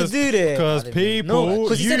you tried to do there. Because people No,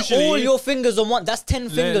 because you said all your fingers on one. That's 10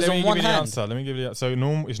 fingers let me on one give you the hand. answer. Let me give you the answer.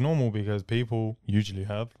 So it's normal because people usually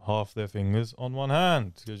have half their fingers on one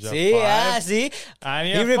hand. 'Cause you have See, five, see. and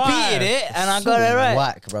you He have repeated five. it, and I got it right.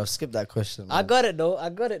 Whack, bro. Skip that question. I man. got it though.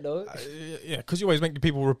 Yeah, because you always make the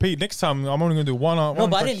people repeat. Next time, I'm only going to do one. No,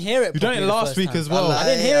 but I didn't hear it You done it properly the last first week time. as well. I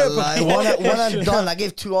didn't hear it Like, properly. one I'm done. I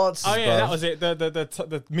gave 2 answers. Oh yeah, bro. that was it.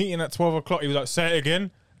 The meeting at 12 o'clock. He was like, "Say it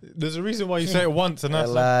again." There's a reason why you say it once, and I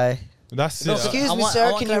that's lie. that's No, it. excuse Excuse I me, want- sir. I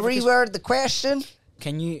want Can you clarification. reword the question?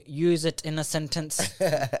 Can you use it in a sentence?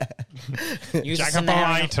 Use a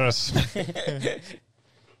scenario. Jacobaitis.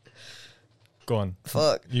 Go on.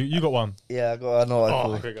 Fuck. You got one. Yeah, I know what I Oh,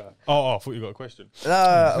 call. okay, go. I thought you got a question.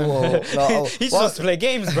 No. He's supposed to play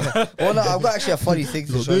games, bro. Well, no, I've got actually a funny thing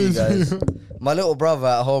to show you guys. My little brother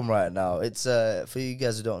at home right now. It's for you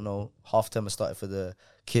guys who don't know, half term has started for the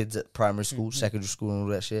kids at primary school, secondary school, and all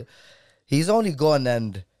that shit. He's only gone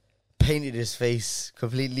and painted his face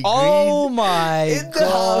completely Oh green my in the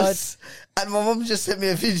god! house. And my mum just sent me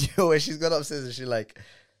a video where she's gone upstairs and she's like,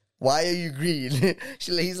 "Why are you green?"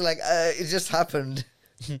 He's like, "It just happened."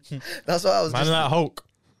 That's what I was Man, just, that Hulk.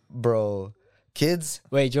 bro. Kids,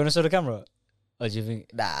 Wait, do you want to show the camera? Or do you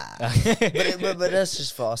think? nah. but that's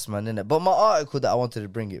just for us, man, innit? But my article that I wanted to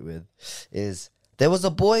bring it with is there was a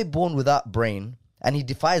boy born without brain, and he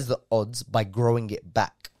defies the odds by growing it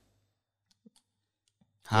back.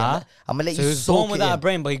 Huh? I'm gonna let So you he was soak born it without a in.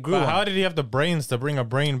 brain, but he grew But one. how did he have the brains to bring a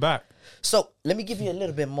brain back? So let me give you a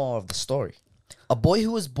little bit more of the story. A boy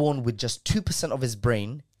who was born with just 2% of his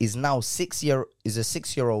brain is now a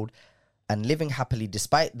 6-year-old and living happily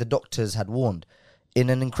despite the doctors had warned. In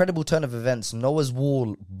an incredible turn of events, Noah's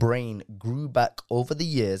Wall brain grew back over the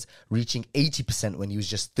years, reaching 80% when he was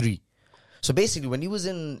just 3. So basically, when he was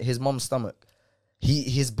in his mom's stomach,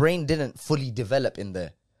 his brain didn't fully develop in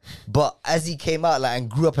there. But as he came out and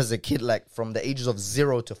grew up as a kid, from the ages of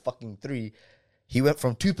 0 to fucking 3, he went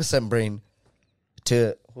from 2% brain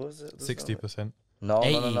to what was it? 60%. No.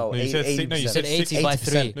 No, you said 80%. no, you said 80 by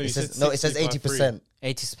 3. No, you It said says, no, it says 60 by 3. 80%.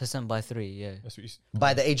 80% by 3, yeah. That's what you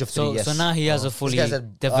By the age of 3, So yes. so now he has a This fully guy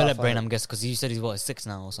said, developed fine. brain, I'm guessing, because you said he's what, 6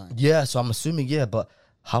 now or something. Yeah, so I'm assuming, yeah, but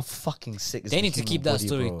how fucking sick is They the need to human keep that body,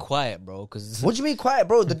 story bro? quiet, bro, because What do you mean quiet,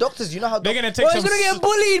 bro? The doctors, you know how They're gonna take bro, some. he's gonna get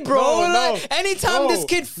bullied, bro. No, Like, no. anytime No, this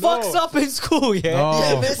kid fucks no. up in school, yeah. No.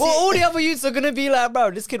 Yeah, but Well, see- all the other youths are gonna be like,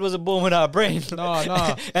 bro, this kid wasn't born without a brain. No.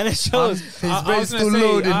 And it shows. I was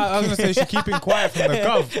gonna say she keeping quiet from the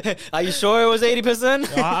gov. Are you sure it was 80%?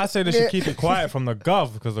 I say they should keep it quiet from the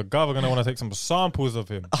gov because the gov are gonna want to take some samples of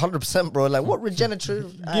him. 100%, bro. Like, what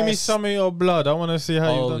regenerative? Give me ass some of your blood. I want to see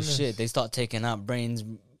how you've Oh done shit! this. They start taking out brains.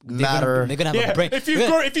 Matter. They're gonna have Yeah, a brain. if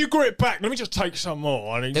you grow it back, let me just take some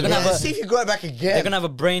more. They're Yeah, gonna have a- see if you grow it back They're again. gonna have a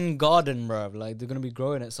brain garden, bro. Like they're gonna be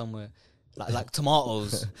growing it somewhere, like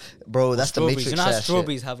tomatoes. Bro, that's the Strawberries. Matrix. You know how ass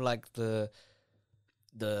strawberries have like the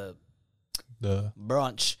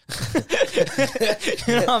branch.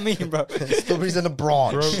 You know what I mean, bro? shit. Strawberries in a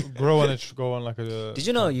branch. grow on it. Go on like a. Did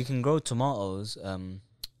you know you can grow tomatoes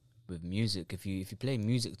with music? If you play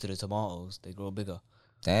music to the tomatoes, they grow bigger.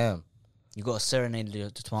 Damn. You got to serenade the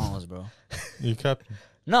tomatoes, bro. You captain.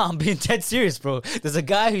 No, I'm being dead serious, bro. There's a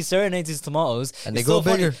guy who serenades his tomatoes, And they It's grow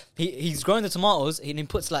so funny. bigger. He's growing the tomatoes, and he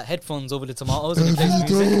puts like headphones over the tomatoes, and he plays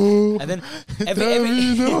music. And then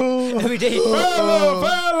every day,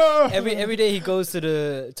 every day he goes to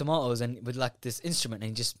the tomatoes and with like this instrument,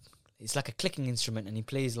 and it's like a clicking instrument, and he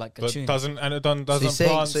plays like a But tune. doesn't you're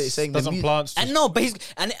saying- so you're saying the doesn't mu- plants. And no, but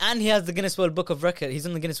and he has the Guinness World Book of Record. He's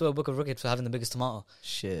in the Guinness World Book of Record for having the biggest tomato.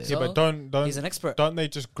 Shit. Yeah, but don't He's an expert. Don't they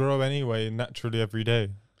just grow anyway naturally every day?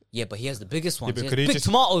 Yeah, but he has the biggest Yeah, ones. but He could has he big just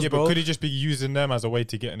tomatoes, yeah, bro. but could he just be using them as a way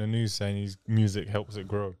to get in the news saying his music helps it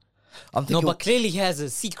grow? I'm No, thinking, but clearly he has a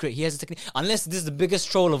secret. He has a technique. Unless this is the biggest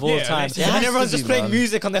troll of all Yeah, time. unless he And has everyone's to just be, playing man.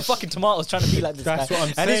 music on their fucking tomatoes trying to be like this That's guy. what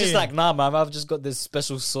I'm and he's just saying. like, nah, man, I've just got this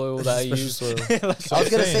special soil that I Special use. soil. Like, I was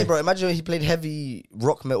gonna say, saying. bro. Imagine if he played heavy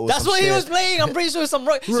rock metal. or that's some what he shit. was playing. I'm pretty sure some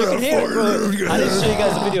rock. You can hear it, bro. I didn't show you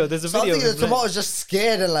guys the video. There's a So I'm video. of thinking him the playing. tomato's just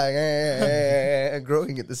scared and like and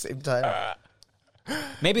growing at the same time.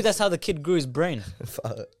 Maybe that's how the kid grew his brain.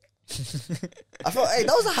 Fuck. I thought, hey,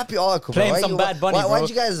 that was a happy article, Playing bro. Why some you- Bad Bunny, why, bro. Why'd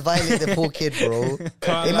you guys violate the poor kid, bro?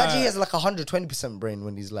 Can't Imagine lie. he has like 120% brain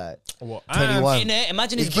when he's like What? 21.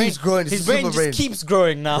 Imagine He his brain. keeps growing. His It's brain super just brain. keeps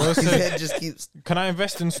growing now. His head just keeps. Can I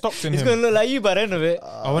invest in stocks in He's him? gonna look like you by the end of it.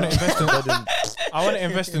 I want to invest in. I want to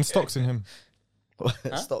invest in stocks in him.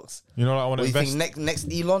 Stocks. You know, like I want What to do you think? invest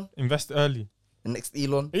Next Elon? invest early. Next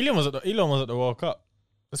Elon? Elon was at the World Cup.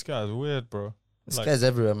 This guy is weird, bro. This Like, guy's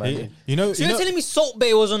everywhere, man. you know, So you're telling me Salt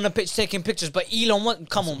Bay was on the pitch taking pictures, but Elon what?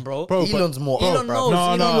 Come on, bro. bro, but- Elon's more. Elon bro. knows. No,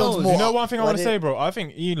 Elon no. knows. more You know one thing I up. want to Why say, bro? I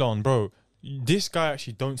think Elon, bro, this guy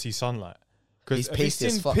actually don't see sunlight. He's pasty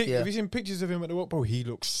as fuck, yeah. Have you seen pictures of him at the World, bro? He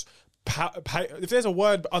looks. If there's a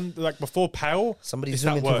word like before pale, Somebody's it's that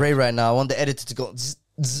zooming to word. Ray right now. I want the editor to go. Zzz,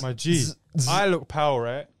 zzz, My G, zzz, zzz. I look pale,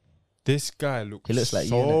 right? This guy looks. He looks like you,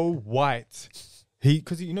 so white.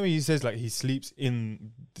 Because he says like he sleeps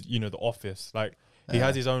in the office. Like he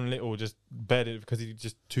has his own little just bed because he's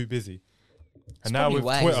just too busy. And now Probably with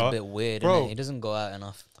why Twitter, he's a bit weird, bro. innit? He doesn't go out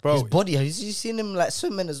enough. bro, His body, have you seen him like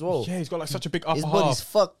swimming as well? yeah, he's got like such a big upper His half. body's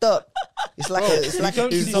fucked up. It's like a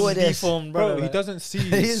don't see void some ass. deformed, Bro, bro. he doesn't see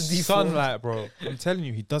He is deformed. sunlight, bro. I'm telling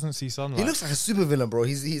you, he doesn't see sunlight. He looks like a super villain, bro.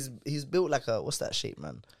 He's built like a what's that shape,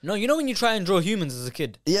 man? No, you know when you try and draw humans as a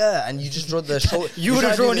kid, Yeah, and you just draw the shoulder. You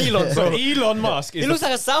would've drawn Elon, so bro. Elon Musk is he looks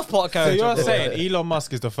like a South Park so character. you're bro. saying Elon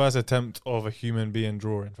Musk is the first attempt of a human being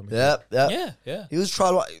drawing from Yep. Yeah. He was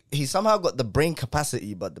trying. He somehow got the brain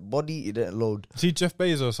capacity, but the body he didn't load. See Jeff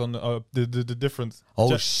Bezos on the difference.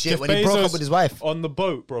 Oh, shit, when he broke up with his wife. on the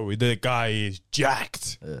boat, bro. The guy is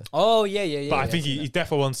jacked, Oh yeah. but I yeah, think seen he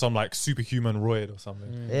definitely wants some like superhuman roid or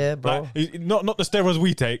something. Yeah, bro. Like, not the steroids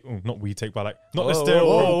we take, not we take, but like not the Whoa, steroids.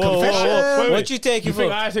 whoa, bro. whoa, Confession. whoa. Wait, What you take You it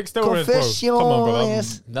think for? I take steroids, bro? Come on, bro. I'm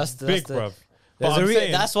Confessions. That's big, the, bro. There's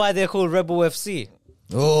a that's why they're called Rebel FC.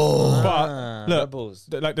 Oh, But look, Rebels.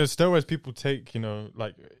 like the steroids people take,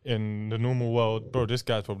 like in the normal world, bro. This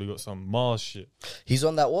guy's probably got some Mars shit. he's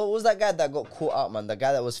on that. What was that guy that got caught out, man? The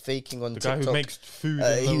guy that was faking on The TikTok. guy who makes food.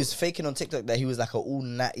 He was faking on TikTok that he was like a all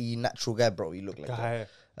natty natural guy, bro. He looked like that. guy.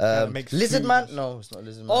 that makes Lizard food. Man? No, it's not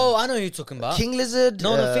Lizard Man. Oh, I know who you're talking about. King Lizard.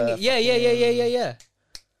 No, yeah.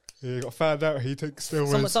 Yeah, he got found out. He takes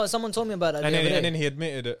steroids, Someone told me about that. and the other then day. he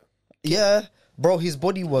admitted it. Yeah, bro. His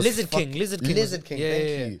body was Lizard King. Lizard King. Yeah, Thank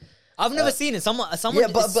yeah, you. I've never seen it. Someone yeah,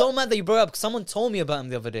 but- is so mad that you brought it up because someone told me about him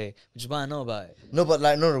the other day, which is why I know about it. No, but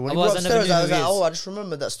like no. When he Otherwise, brought I up never steroids, knew I who was he like, is. oh, I just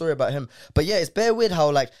remembered that story about him. But yeah, it's bare weird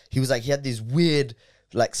how like he was like he had these weird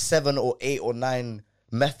like 7 or 8 or 9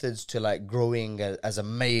 methods to like growing as a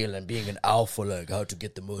male and being an alpha, like how to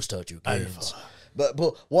get the most out of your kids. But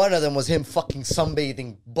one of them was him fucking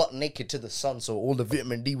sunbathing butt naked to the sun, so all the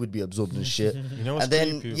vitamin D would be absorbed and shit. You know what's And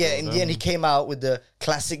then creepy, yeah, bro? in the end he came out with the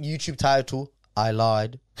classic YouTube title, "I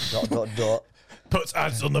lied." ... Puts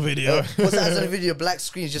ads on the video. What's that in the video? Black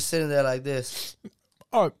screen's just sitting there like this.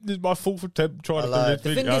 Oh, this is my fourth attempt trying to lied.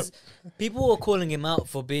 figure The it thing out. is, people were calling him out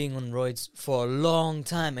for being on roids for a long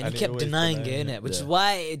time, and And he he kept always denying it, denying innit? Which is Yeah.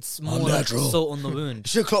 why it's more like Unnatural. salt on the wound. You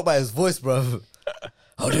should clock by his voice, bro.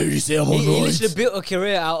 How dare you say I'm on He roids? literally built a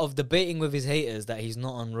career out of debating with his haters that he's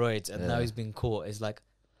not on roids, and now he's been caught. It's like,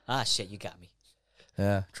 shit, you got me.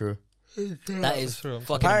 Yeah, true. That is true.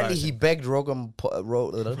 fucking Apparently, he embarrassing. begged Rogan.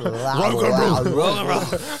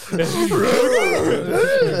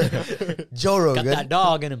 Joe Got Rogan. that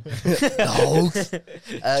dog in him. Dogs.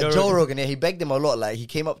 Joe Rogan. Rogan. Yeah, he begged him a lot. Like he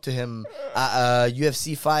came up to him at a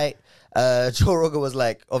UFC fight. Joe Rogan was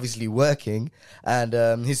like obviously working, and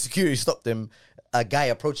his security stopped him. A guy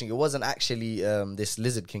approaching. It wasn't actually this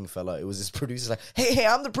Lizard King fella. It was his producer. Like, hey,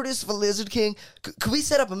 I'm the producer for Lizard King. Could we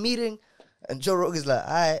set up a meeting? And Joe Rogan's like,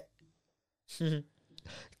 all right.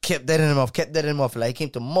 Kept deading him off. Like he came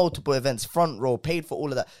to multiple events, front row, paid for all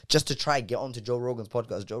of that just to try get onto Joe Rogan's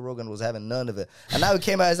podcast. Joe Rogan was having none of it, and now he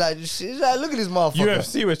came out. He's like, look at this motherfucker.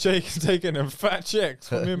 UFC was taking them fat checks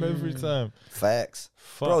from him every time. Facts,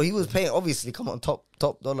 Fuck. bro. He was paying. Obviously, come on, top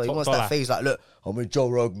dollar. He Top wants dollar. that face. Like, look, I'm with Joe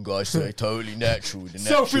Rogan, guys. So it's totally natural. The Selfie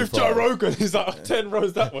natural with Joe part. Rogan. He's like 10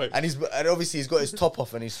 rows that way. and obviously he's got his top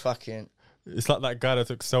off, and he's fucking. It's like that guy that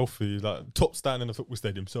took selfie, like top stand in the football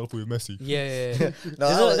stadium, selfie with Messi. Yeah.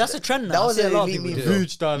 No, That's a trend now. That I was see a lot of elite people meme. do it.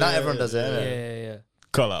 Huge down Not there. everyone does it. Yeah, innit? yeah.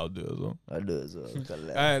 Call out do as well. I do as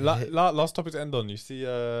well. Last topic to end on. You see,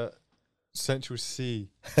 Central C.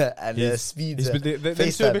 and Speed. They two are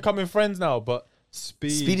FaceTime. becoming friends now, but Speed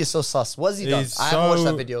Speed is so sus. What's he done? is I haven't watched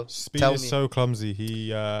that video. Speed Tell is me. so clumsy.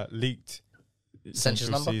 He leaked Central's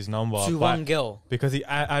number? C's number To by- one girl. because he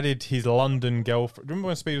added his London girlfriend. Remember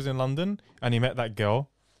when Speed was in London and he met that girl,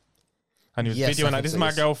 and he was Yes, I videoing like, think "This so, is my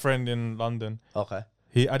yes. girlfriend in London." Okay.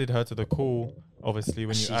 He added her to the call. Obviously,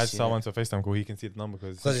 when you She's add seen someone to a FaceTime call, he can see the number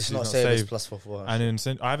because Because it's she's not saved. It's saved. plus 44. And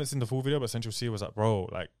then I haven't seen the full video, but Central C was like, "Bro,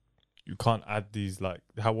 like, you can't add these. Like,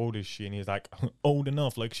 how old is she?" And he's like, "Old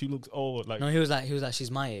enough. Like, she looks old. Like, No, he was like, she's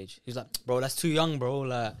my age. He was like, bro, that's too young, bro.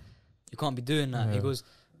 Like, you can't be doing that. He Yeah. goes,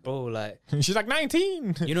 bro, like, she's like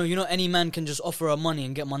 19." you know, any man can just offer her money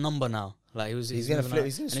and get my number now. Like, he's gonna moving flip- out.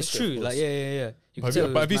 he's gonna and it's switch it, true. of Like, course. yeah. You can Have tell you,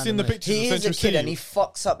 it but was have you man seen and the man. pictures He of is a Central kid C? and he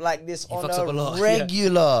fucks up like this on fucks up a lot, yeah.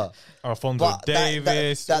 regular. Alfonso But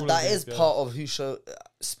Davis. all of that these is guys. part of who show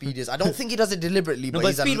Speed is. I don't think he does it deliberately, No, but but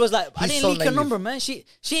he's Speed was like, I he's didn't so leak her naive. number, man. She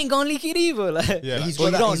ain't gonna leak it either. Like, Yeah, He's Bro, got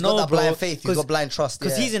you that, don't know, that bro, blind faith. He's 'cause- got blind trust.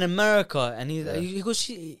 Because yeah. he's in America and he goes,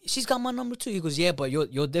 she's got my number too. He goes, yeah, but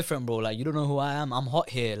you're different, bro. Like, you don't know who I am. I'm hot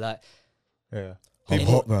here. Like, Yeah. I'm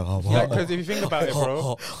hot, bro. I'm Yeah, hot. because if you think about it,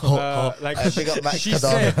 bro, like Big up Max she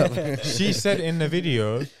Kadana. she said in the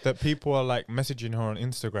video that people are like messaging her on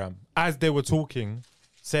Instagram as they were talking,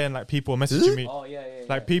 saying like people were messaging me, oh yeah.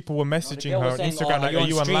 like people were messaging girl her was on saying, Instagram "Oh, like, are "Are you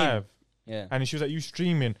you on on stream?" live?" Yeah. And she was like, "You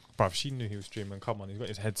streaming, bruv?" She knew he was streaming. Come on, he's got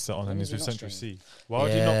his headset on and he's is he with not Central streaming? C. Why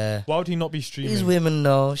would he Yeah. not? Why would he not be streaming? These women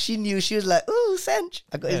know. She knew. She was like, "Ooh, Sench,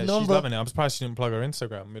 I got Yeah, his she's number. loving it. I'm surprised she didn't plug her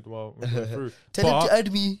Instagram midway through. Tell him to But,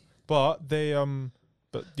 add me." but they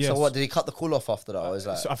but yes. So what? Did he cut the call off after that? I was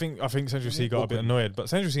like, So I think Central C got a bit annoyed, but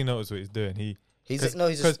Central C knows what he's doing. he's like, no,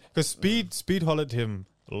 he's just. Because Speed hollered him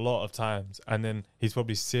a lot of times, and then he's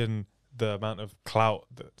probably seen the amount of clout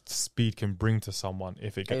that Speed can bring to someone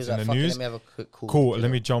if it He gets was in like, the "Fuck it, news. let me have a quick call. Cool, you let know?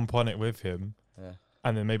 me jump on it with him, Yeah.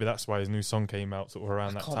 and then maybe that's why his new song came out sort of around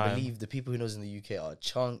I that can't time. believe the people who knows in the UK are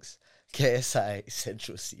Chunks, KSI,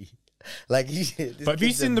 Central C. Like, But have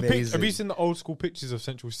you seen the have you seen the old school pictures of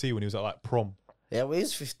Central C when he was at like prom? Yeah, well,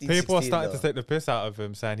 he's 15. People are 16 starting though. to take the piss out of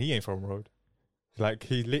him, saying he ain't from Road. Like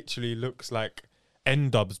he literally looks like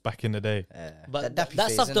N-Dubs back in the day. Yeah. But dappy that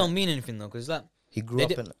phase, stuff innit? don't mean anything though, because like He grew up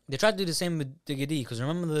they, in. they tried to do the same with Digga D. Because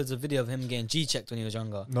remember there's a video of him getting G-checked when he was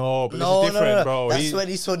younger. No, but No, this is different, no. bro. That's He- when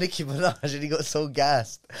he saw Nicki Minaj and he got so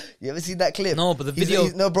gassed. You ever seen that clip? No, but the He's- video-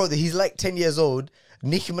 he's- no, bro, he's like 10 years old.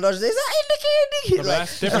 Nicki Minaj is like, hey, Nicki. But Like,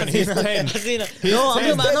 that's different. He's 10. I've seen it. He's No, I'm 10.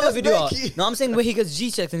 talking about another That's video. Nike. No, I'm saying where he gets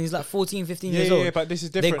G-checked and he's like 14, 15 years old. Yeah, but this is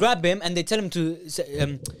They different. grab him and they tell him to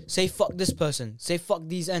say fuck this person, say fuck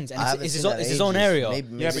these ends, and I it's, haven't it's, seen his, that own, in it's his own ages. area.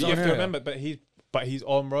 Maybe- Yeah, It's but his you own have to area. remember, but he's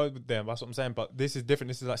on road with them. That's what I'm saying. But this is different.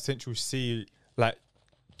 This is like Central C, like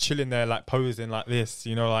chilling there, like posing like this,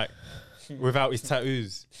 you know, like without his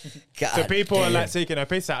tattoos. God So people are damn. like taking a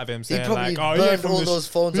piss out of him, saying probably like, "Oh, he ain't burned from all the those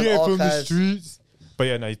phones he and ain't from the archives. streets." But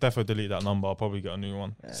yeah, no, he's definitely delete that number. I'll probably get a new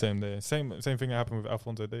one. Same day. Same thing that happened with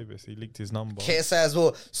Alphonso Davies. He leaked his number. KSI as well.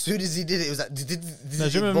 As soon as he did it, it was like. No,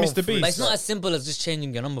 do you remember Mr. Beast? But it's not as simple as just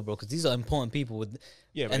changing your number, bro. Because these are important people with.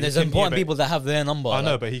 Yeah, and there's important people that have their number. I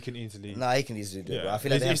know, but he can easily. Nah, he can easily do it. Yeah. Bro. I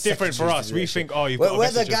feel like It's different for us. We think, oh, you've got we're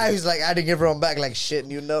the guy who's like adding everyone back like shit.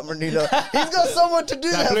 New number, new number. He's got someone to do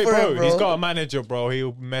that for him, bro. He's got a manager, bro.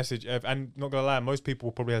 He'll message, and not gonna lie, most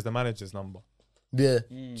people probably has the manager's number. Yeah, Do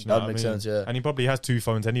you know that what I makes mean? sense. Yeah, And he probably has 2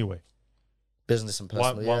 phones anyway. business and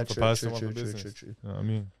personal. One for personal, one for business. True. You know what I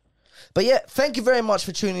mean? But yeah, thank you very much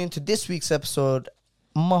for tuning into this week's episode.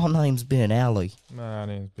 My name's Ben Ali. My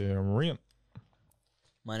name's Rian.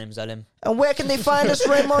 My name's Alim. And where can they find us,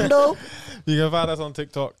 Raymondo? You can find us on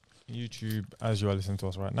TikTok, YouTube, as you are listening to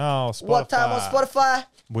us right now. Spotify. What time on Spotify?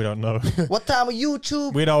 We don't know. What time on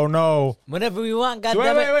YouTube? We don't know. Whenever we want,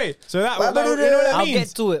 goddammit. Wait. So that, Wait, you know what that I'll means?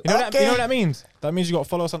 get to it. You know, Okay. you know what that means? That means you got to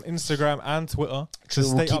follow us on Instagram and Twitter True, to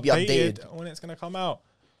we'll stay keep you updated updated. when it's going to come out.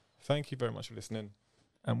 Thank you very much for listening.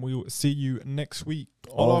 And we will see you next week.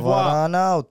 Au Over revoir. and out.